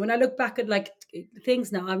shirts. So when I look back at like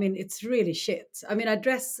things now, I mean, it's really shit. I mean, I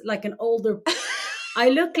dress like an older. I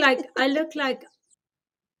look like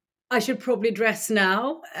I should probably dress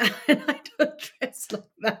now, and I don't dress like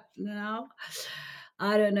that now.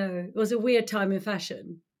 I don't know. It was a weird time in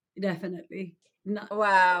fashion, definitely. Not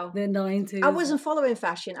Wow. the I 90s. wasn't following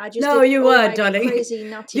fashion. I just No, did you all weren't, my darling. crazy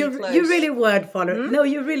nutty You clothes. really weren't following. Hmm? No,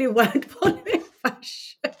 you really weren't following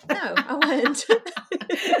fashion. No, I went.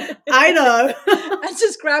 I know. I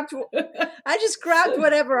just grabbed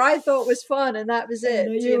whatever I thought was fun, and that was Yeah,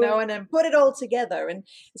 it, no, you. and then put it all together. And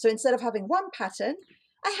so instead of having one pattern,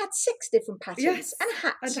 I had 6 different patterns and a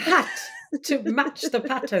Yes, and hat. hat to match the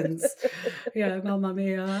patterns. Yeah, Mamma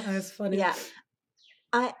Mia, that's funny. Yeah.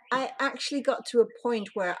 I actually got to a point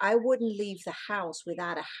where I wouldn't leave the house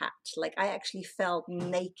without a hat. Like I actually felt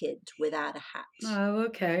naked without a hat. Oh,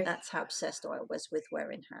 okay. That's how obsessed I was with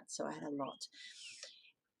wearing hats. So I had a lot.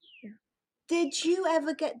 Did you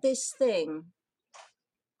ever get this thing?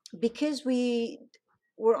 Because we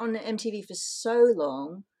were on MTV for so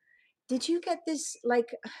long, did you get this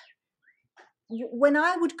like when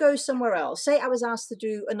I would go somewhere else, say I was asked to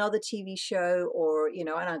do another TV show, or and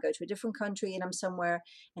I go to a different country and I'm somewhere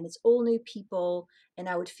and it's all new people, and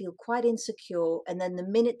I would feel quite insecure, and then the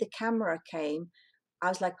minute the camera came, I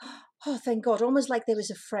was like, oh, thank God, almost like there was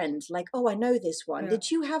a friend, like, oh, I know this one. Yeah.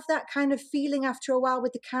 Did you have that kind of feeling after a while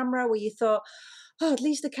with the camera where you thought, oh, at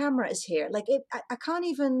least the camera is here? Like I can't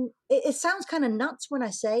even, it sounds kind of nuts when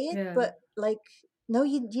I say it, Yeah. but like, no,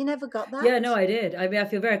 you never got that? Yeah, no, I did. I mean, I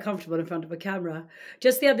feel very comfortable in front of a camera.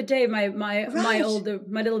 Just the other day, my Right.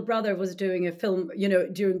 little brother was doing a film,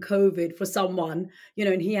 during COVID for someone,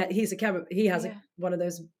 and he's a camera. He has Yeah. one of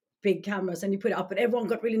those big cameras, and you put it up, and everyone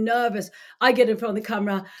got really nervous. I get in front of the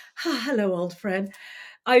camera. Ah, hello, old friend.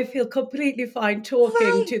 I feel completely fine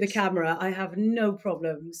talking to the Right. camera. I have no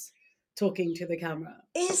problems talking to the camera.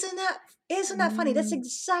 Isn't that funny? That's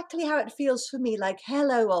exactly how it feels for me. Like,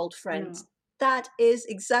 hello, old friend. Yeah. That is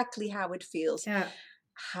exactly how it feels. Yeah.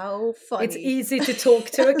 How It's funny. easy to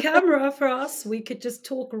talk to a camera for us. We could just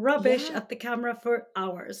talk rubbish Yeah, at the camera for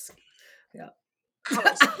hours. Yeah.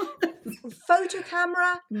 hours. Photo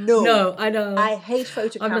camera? No. No, I know. I hate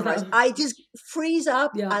photo I'm just like, cameras. I just freeze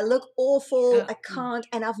up. yeah. I look awful. Yeah. I can't.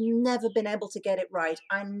 And I've never been able to get it right.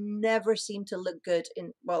 I never seem to look good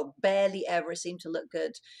well, barely ever seem to look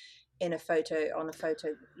good in a photo, on a photo.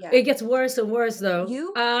 Yeah. It gets worse and worse though.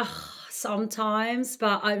 You? Sometimes,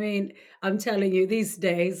 but I mean, I'm telling you, these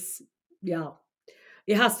days, yeah,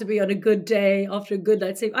 it has to be on a good day after a good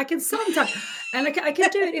night's sleep. I can sometimes, and I can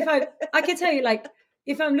do it if I can tell you, like,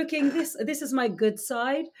 if I'm looking, this is my good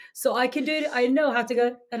side, so I can do it. I know how to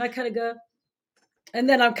go, and I kind of go, and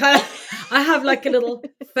then I'm kind of, I have like a little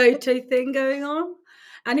photo thing going on.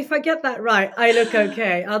 And if I get that right, I look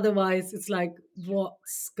okay. Otherwise, it's like,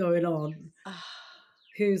 what's going on? Ah,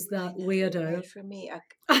 Who's I that know. weirdo? Right, for me,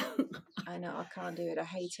 I know I can't do it. I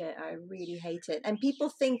hate it. I really hate it. And people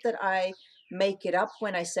think that I make it up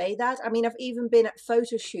when I say that. I mean, I've even been at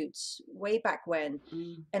photo shoots way back when,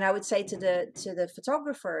 Mm, and I would say to the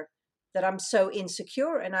photographer that I'm so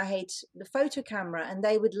insecure and I hate the photo camera, and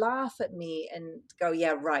they would laugh at me and go,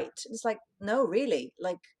 "Yeah, right." It's like, no, really.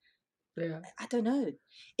 Like, yeah. I don't know.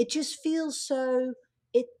 It just feels so,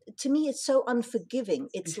 it to me it's so unforgiving.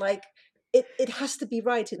 It's like it has to be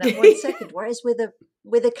right in that 1 second. Whereas with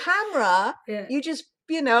a camera, Yeah. you just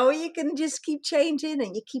you can just keep changing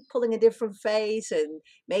and you keep pulling a different face, and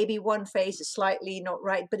maybe one face is slightly not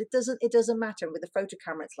right, but it doesn't matter. With a photo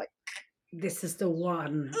camera, it's like This is the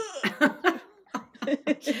one.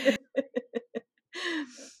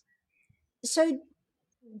 so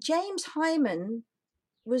James Hyman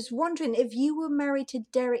was wondering if you were married to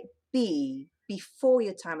Derek B before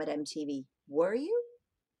your time at MTV. Were you?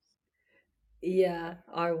 Yeah,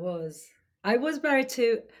 I was. I was married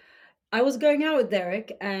to. I was going out with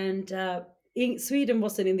Derek, and Sweden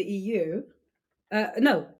wasn't in the EU.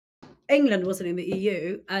 No, England wasn't in the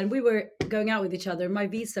EU, and we were going out with each other. My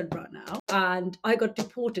visa had run out, and I got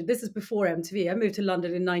deported. This is before MTV. I moved to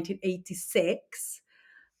London in 1986,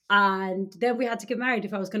 and then we had to get married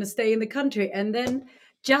if I was going to stay in the country. And then,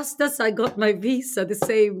 just as I got my visa, the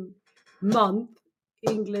same month,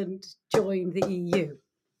 England joined the EU.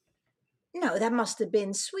 No, that must have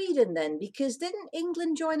been Sweden then, because didn't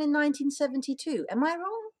England join in 1972? Am I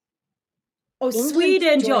wrong? Oh, England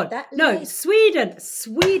Sweden joined joined. that No, late.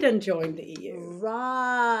 Sweden joined the EU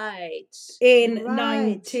Right. in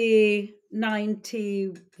Right.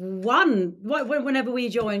 1991. Whenever we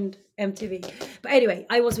joined MTV. But anyway,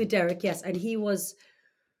 I was with Derek, yes, and he was.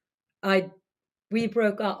 We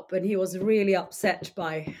broke up, and he was really upset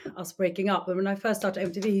by us breaking up. And when I first started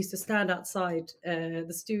MTV, he used to stand outside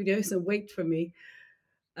the studios and wait for me,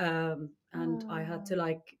 and I had to Oh,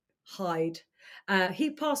 like hide. He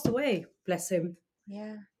passed away, bless him,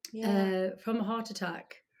 yeah. Yeah. from a heart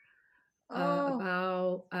attack. Oh,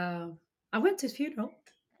 About I went to his funeral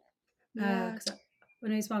yeah. because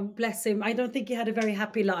when his mum, bless him, I don't think he had a very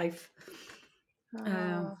happy life. Uh,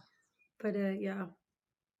 Oh, but yeah,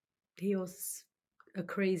 he was a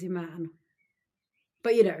crazy man.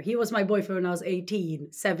 But he was my boyfriend when I was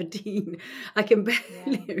 18, 17. I can yeah.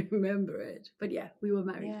 barely remember it. But yeah, we were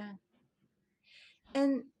married. Yeah.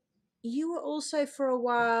 And you were also for a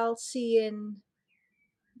while seeing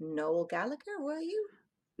Noel Gallagher, were you?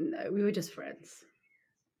 No, we were just friends.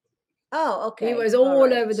 Oh, He okay. was All all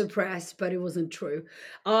right. over the press, but it wasn't true.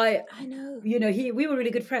 I, I know. we were really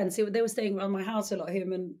good friends. They were staying around my house a lot,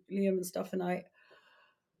 him and Liam and stuff, and I.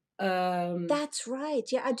 That's right.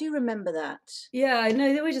 Yeah, I do remember that. Yeah, I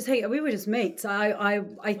know. We were just mates. I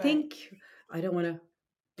Right. think I don't want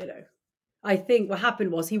to, I think what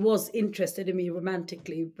happened was he was interested in me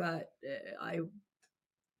romantically, but I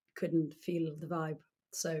couldn't feel the vibe,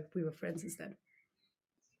 so we were friends instead.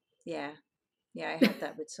 Yeah. Yeah, I had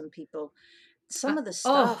that with some people. Some of the Oh,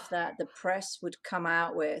 stuff that the press would come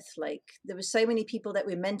out with, like there were so many people that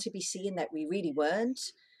we're meant to be seeing that we really weren't,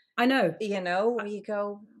 I know. where you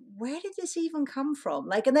go, where did this even come from?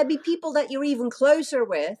 Like, and there'd be people that you're even closer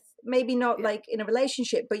with, maybe not Yeah, like in a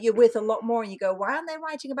relationship, but you're with a lot more, and you go, why aren't they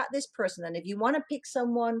writing about this person? And if you want to pick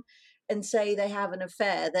someone and say they have an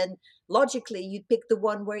affair, then logically you'd pick the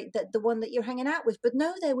one the one that you're hanging out with. But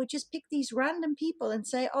no, they would just pick these random people and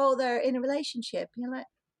say, oh, they're in a relationship. You're like,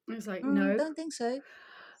 it's like no. don't think so.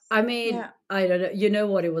 I mean, Yeah. I don't know. You know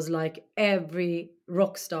what it was like? Every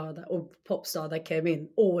rock star or pop star that came in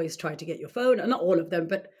always tried to get your phone. And not all of them,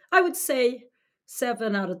 but I would say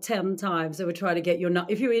 7 out of 10 times they would try to get your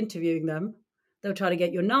if you're interviewing them, they would try to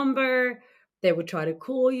get your number. They would try to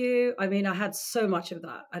call you. I mean, I had so much of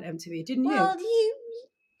that at MTV, didn't you? Well,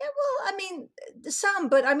 yeah, well, I mean, some,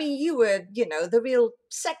 but I mean, you were, the real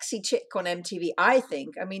sexy chick on MTV, I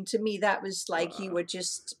think. I mean, to me, that was like you were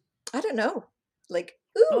just, I don't know, like,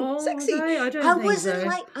 ooh, Oh, sexy. I don't think so.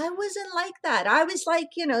 I wasn't like that. I was like,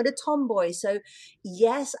 the tomboy. So,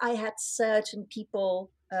 yes, I had certain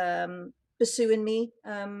people pursuing me,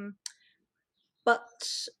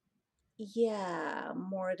 but yeah,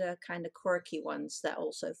 more the kind of quirky ones that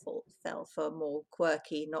also fell for more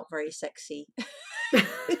quirky, not very sexy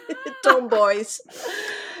tomboys.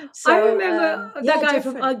 I So remember yeah,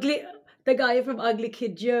 different. The guy from Ugly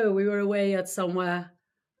Kid Joe. We were away at somewhere,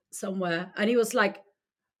 and he was like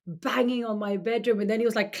banging on my bedroom, and then he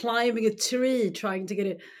was like climbing a tree trying to get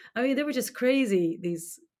it. I mean, they were just crazy.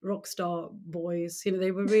 These rock star boys,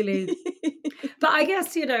 they were really. But I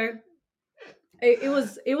guess it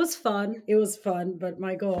was fun. It was fun, but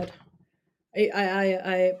my God,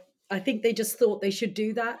 I think they just thought they should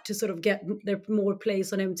do that to sort of get their more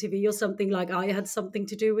place on MTV or something. Like I had something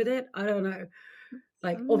to do with it. I don't know.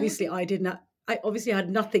 Like obviously Maybe. I did not. I obviously had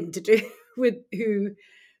nothing to do with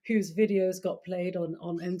whose videos got played on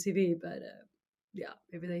MTV. But yeah,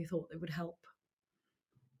 maybe they thought they would help.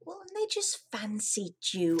 Well, and they just fancied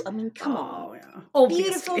you. I mean, come on. Oh yeah,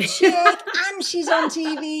 Beautiful obviously. chick, and she's on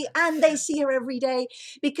TV, and they see her every day.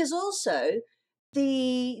 Because also,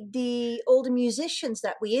 the older musicians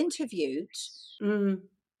that we interviewed, Mm,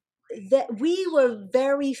 that we were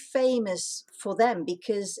very famous for them,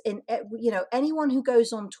 because anyone who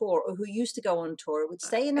goes on tour or who used to go on tour would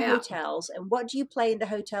stay in the yeah, hotels, and what do you play in the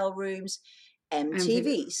hotel rooms? MTV.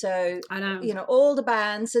 MTV. So I know. all the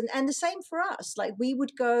bands, and the same for us. Like, we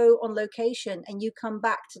would go on location and you come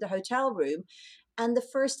back to the hotel room, and the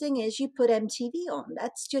first thing is you put MTV on.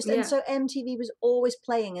 That's just, and Yeah, so MTV was always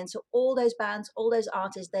playing, and so all those bands, all those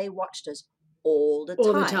artists, they watched us all the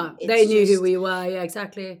all the time. time. They It's knew who just we were. Yeah,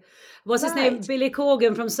 exactly. What's his name? right. Billy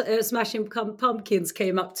Corgan from Smashing Pumpkins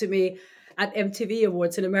came up to me at MTV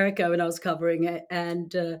Awards in America when I was covering it,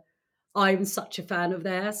 and I'm such a fan of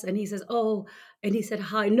theirs. And he says, "Oh," and he said,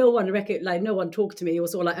 "Hi." No one talked to me. It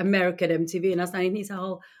was all like American MTV, and I was like, and he said,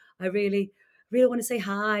 "Oh, I really, really want to say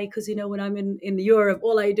hi because when I'm in Europe,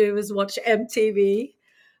 all I do is watch MTV."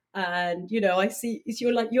 And I see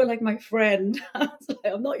you're like my friend. I was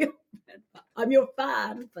like, I'm not your friend. I'm your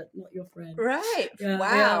fan, but not your friend. Right. Yeah, yeah.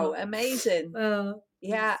 Wow. Amazing. Uh,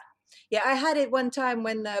 Yeah. Yeah. I had it one time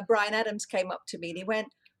when Brian Adams came up to me and he went,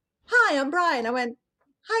 "Hi, I'm Brian." I went,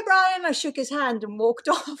 "Hi, Brian." I shook his hand and walked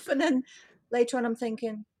off. And then later on, I'm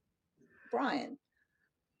thinking, Brian.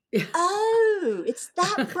 yeah, Oh, it's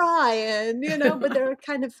that Brian, but they're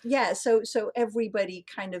kind of, yeah. So everybody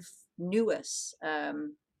kind of knew us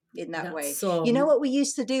in that way. that's You know what we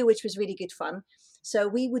used to do, which was really good fun? So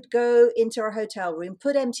we would go into our hotel room,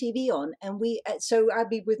 put MTV on, and so I'd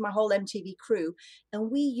be with my whole MTV crew,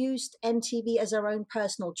 and we used MTV as our own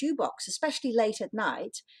personal jukebox, especially late at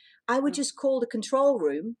night. I would just call the control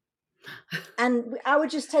room, and I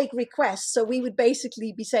would just take requests. So we would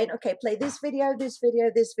basically be saying, "Okay, play this video, this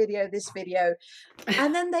video, this video, this video,"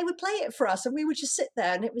 and then they would play it for us, and we would just sit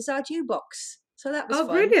there, and it was our jukebox. So that was Oh,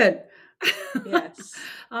 fun. brilliant. Yes.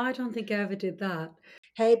 I don't think I ever did that.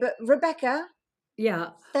 Hey, but Rebecca,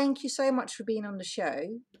 Yeah. thank you so much for being on the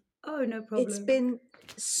show. Oh, no It's problem. been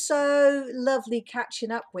so lovely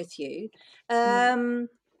catching up with you. Yeah.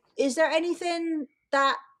 Is there anything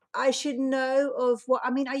that I should know of? What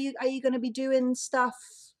I mean, are you going to be doing stuff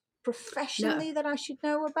No. professionally that I should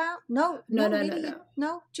know about? No, No, no, no, no, really, no.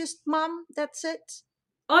 no. Just mum. That's it.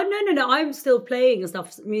 Oh, no, no, no. I'm still playing and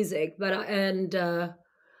stuff, music, but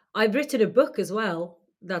I've written a book as well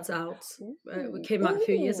that's out. It Ooh, came out a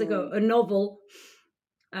few years ago. ooh, A novel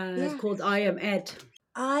yeah. called "I Am Ed."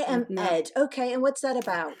 I am Written out. Ed. Okay, and what's that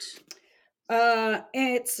about?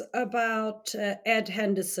 It's about Ed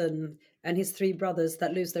Henderson and his three brothers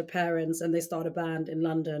that lose their parents and they start a band in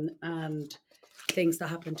London and things that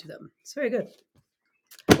happen to them. It's very good.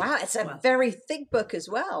 Wow, it's a Well, very thick book as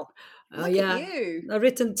well. Look at yeah, you. I've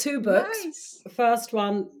written two books. Nice. The first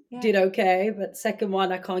one Yeah. did okay, but second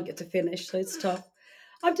one I can't get to finish, so it's tough.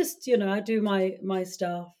 I'm just, I do my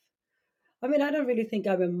stuff. I mean, I don't really think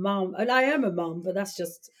I'm a mom, and I am a mom, but that's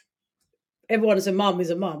just everyone is a mom is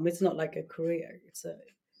a mom. It's not like a career. It's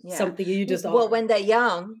Yeah. something you just Well, are. when they're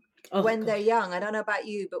young, Oh God. I don't know about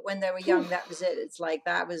you, but when they were Whew. young, that was it. It's like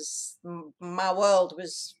that was my world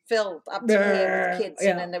was filled up to here with kids. And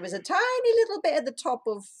Yeah. then there was a tiny little bit at the top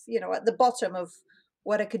of, at the bottom of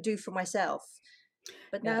what I could do for myself.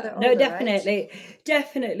 But now they're No, older, right?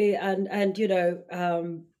 definitely, and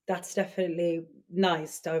that's definitely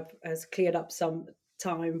nice to have has cleared up some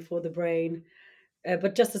time for the brain.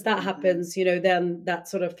 But just as that Hmm. happens, then that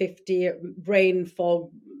sort of 50 brain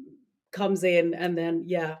fog comes in, and then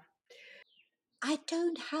I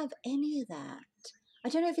don't have any of that. I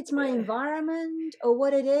don't know if it's my environment or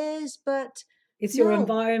what it is, but it's your no,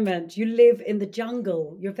 environment. You live in the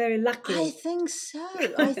jungle. You're very I lucky. think so.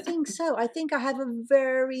 I think so. I think I have a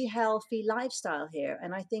very healthy lifestyle here,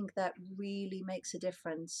 and I think that really makes a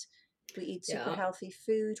difference. We eat super Yeah. healthy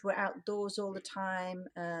food. We're outdoors all the time.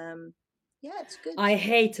 Yeah, it's good. I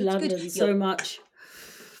hate It's good. London so You'll much.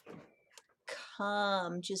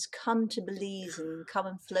 just come to Belize and come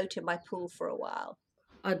and float in my pool for a while.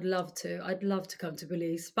 I'd love to. I'd love to come to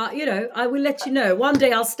Belize. But, I will let you know. One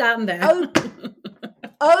day I'll stand there. Oh,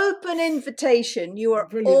 open invitation. You are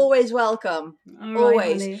Brilliant. always welcome. All right,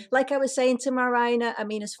 Always. honey. Like I was saying to Marina, I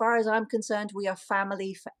mean, as far as I'm concerned, we are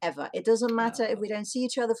family forever. It doesn't matter if Oh, we don't see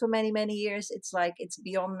each other for many, many years. It's like it's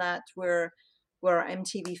beyond that. We're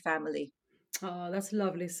MTV family. oh, that's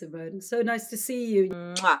lovely, Simone. So nice to see you.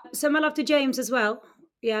 Mwah. So my love to James as well.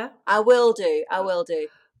 Yeah. I will do. I will do.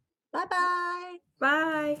 Bye bye.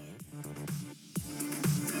 Bye.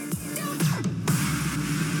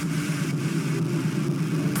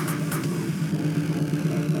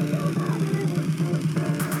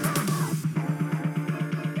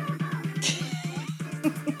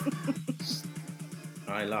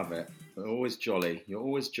 I love it. You're always jolly. You're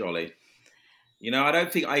always jolly. I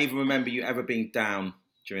don't think I even remember you ever being down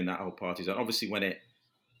during that whole party zone. Obviously, when it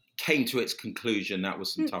came to its conclusion, that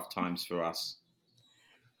was some Mm, tough times for us.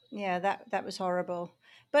 yeah, that was horrible.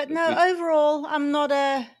 But But no, we, overall, I'm not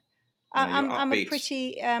a. no, you're I'm a upbeat.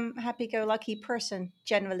 pretty happy-go-lucky person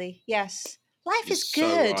generally. Yes, life You're is so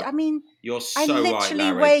good. right. I mean, You're I so right, literally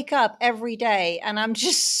Larry. wake up every day and I'm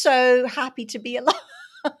just so happy to be alive.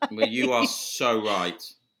 Well, you are so right.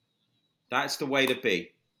 That's the way to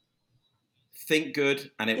be. Think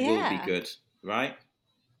good, and it will be Yeah, good, right?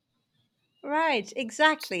 right,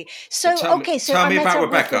 exactly. So So, okay, so tell I me met about up with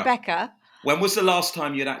Rebecca. Rebecca. When was the last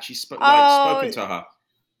time you'd actually spoken Oh, to her?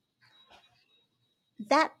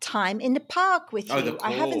 that time in the park with Oh, you. of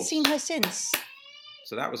I haven't seen course. her since.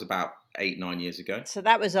 So that was about 8, 9 years ago. So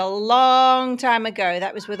that was a long time ago.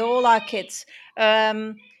 That was with all our kids.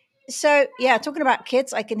 Um, so yeah, talking about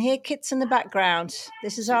kids, I can hear kids in the background.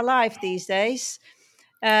 This is So, our life these days.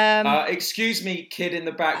 Um, excuse me, kid in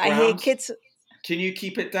the I hear background. kids. Can you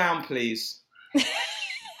keep it down, please?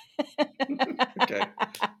 Okay.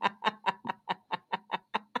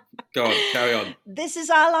 Go on, carry on. This is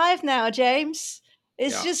our life now, James.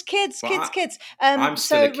 It's Yeah. just kids, Well, kids, kids. I'm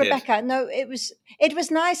still a So kid. Rebecca, no, it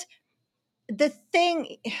was nice. The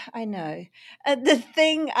thing I know, the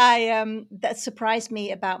thing I that surprised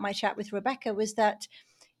me about my chat with Rebecca was that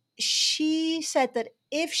she said that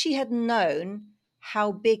if she had known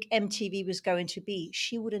how big MTV was going to be,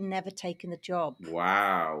 she would have never taken the job.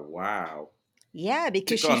 Wow, wow. Yeah,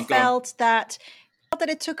 because Go she on, go on. felt that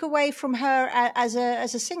it took away from her as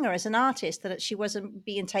a singer, as an artist, that she wasn't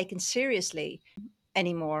being taken seriously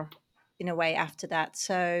anymore in a way after that.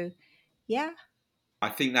 So, yeah. I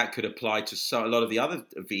think that could apply to a lot of the other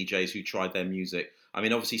VJs who tried their music. I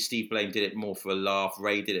mean, obviously Steve Blame did it more for a laugh.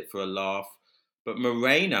 Ray did it for a laugh. But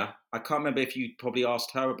Morena, I can't remember if you probably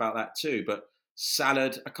asked her about that too. But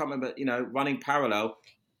Salad, I can't remember. Running parallel.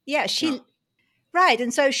 Yeah, You know, right.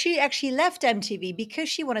 And so she actually left MTV because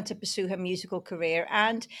she wanted to pursue her musical career.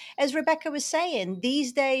 And as Rebecca was saying,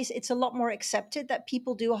 these days it's a lot more accepted that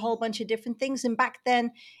people do a whole bunch of different things. And back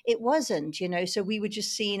then it wasn't. So we were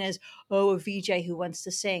just seen as, oh, a VJ who wants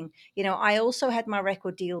to sing. I also had my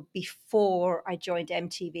record deal before I joined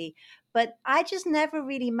MTV, but I just never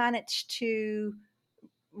really managed to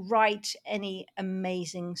write any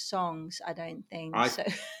amazing songs, I don't think. I So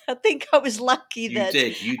I think I was lucky you that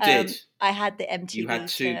did, you did. I had the You had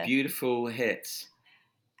MTV two to. beautiful hits.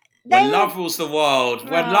 They When were, Love Rules the World.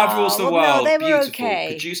 When Love Rules oh, the well, no, World. they were Beautiful. okay.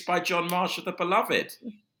 Produced by John Marshall, the beloved.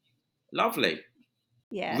 Lovely.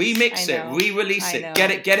 Yes, I Remix it, know. re-release I it. Get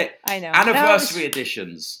know. it, get it. I know. No, it Anniversary was.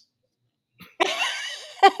 editions.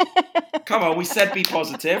 Come on, we said be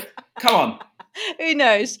positive. Come on. Who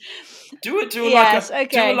knows? Do like Yes, a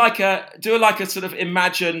okay. do like a sort of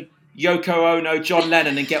imagine Yoko Ono, John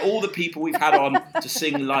Lennon, and get all the people we've had on to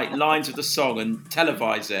sing like lines of the song and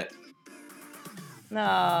televise it.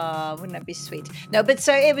 No, wouldn't that be sweet? No, but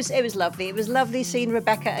so it was lovely. It was lovely seeing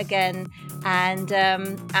Rebecca again, and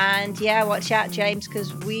yeah, watch out, James,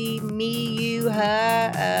 because me, you,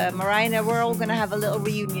 her, Marina, we're all gonna have a little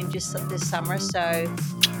reunion just this summer. So,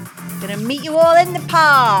 gonna meet you all in the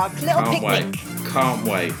park, little Can't picnic. wait. Can't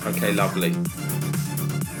wait. Okay, lovely.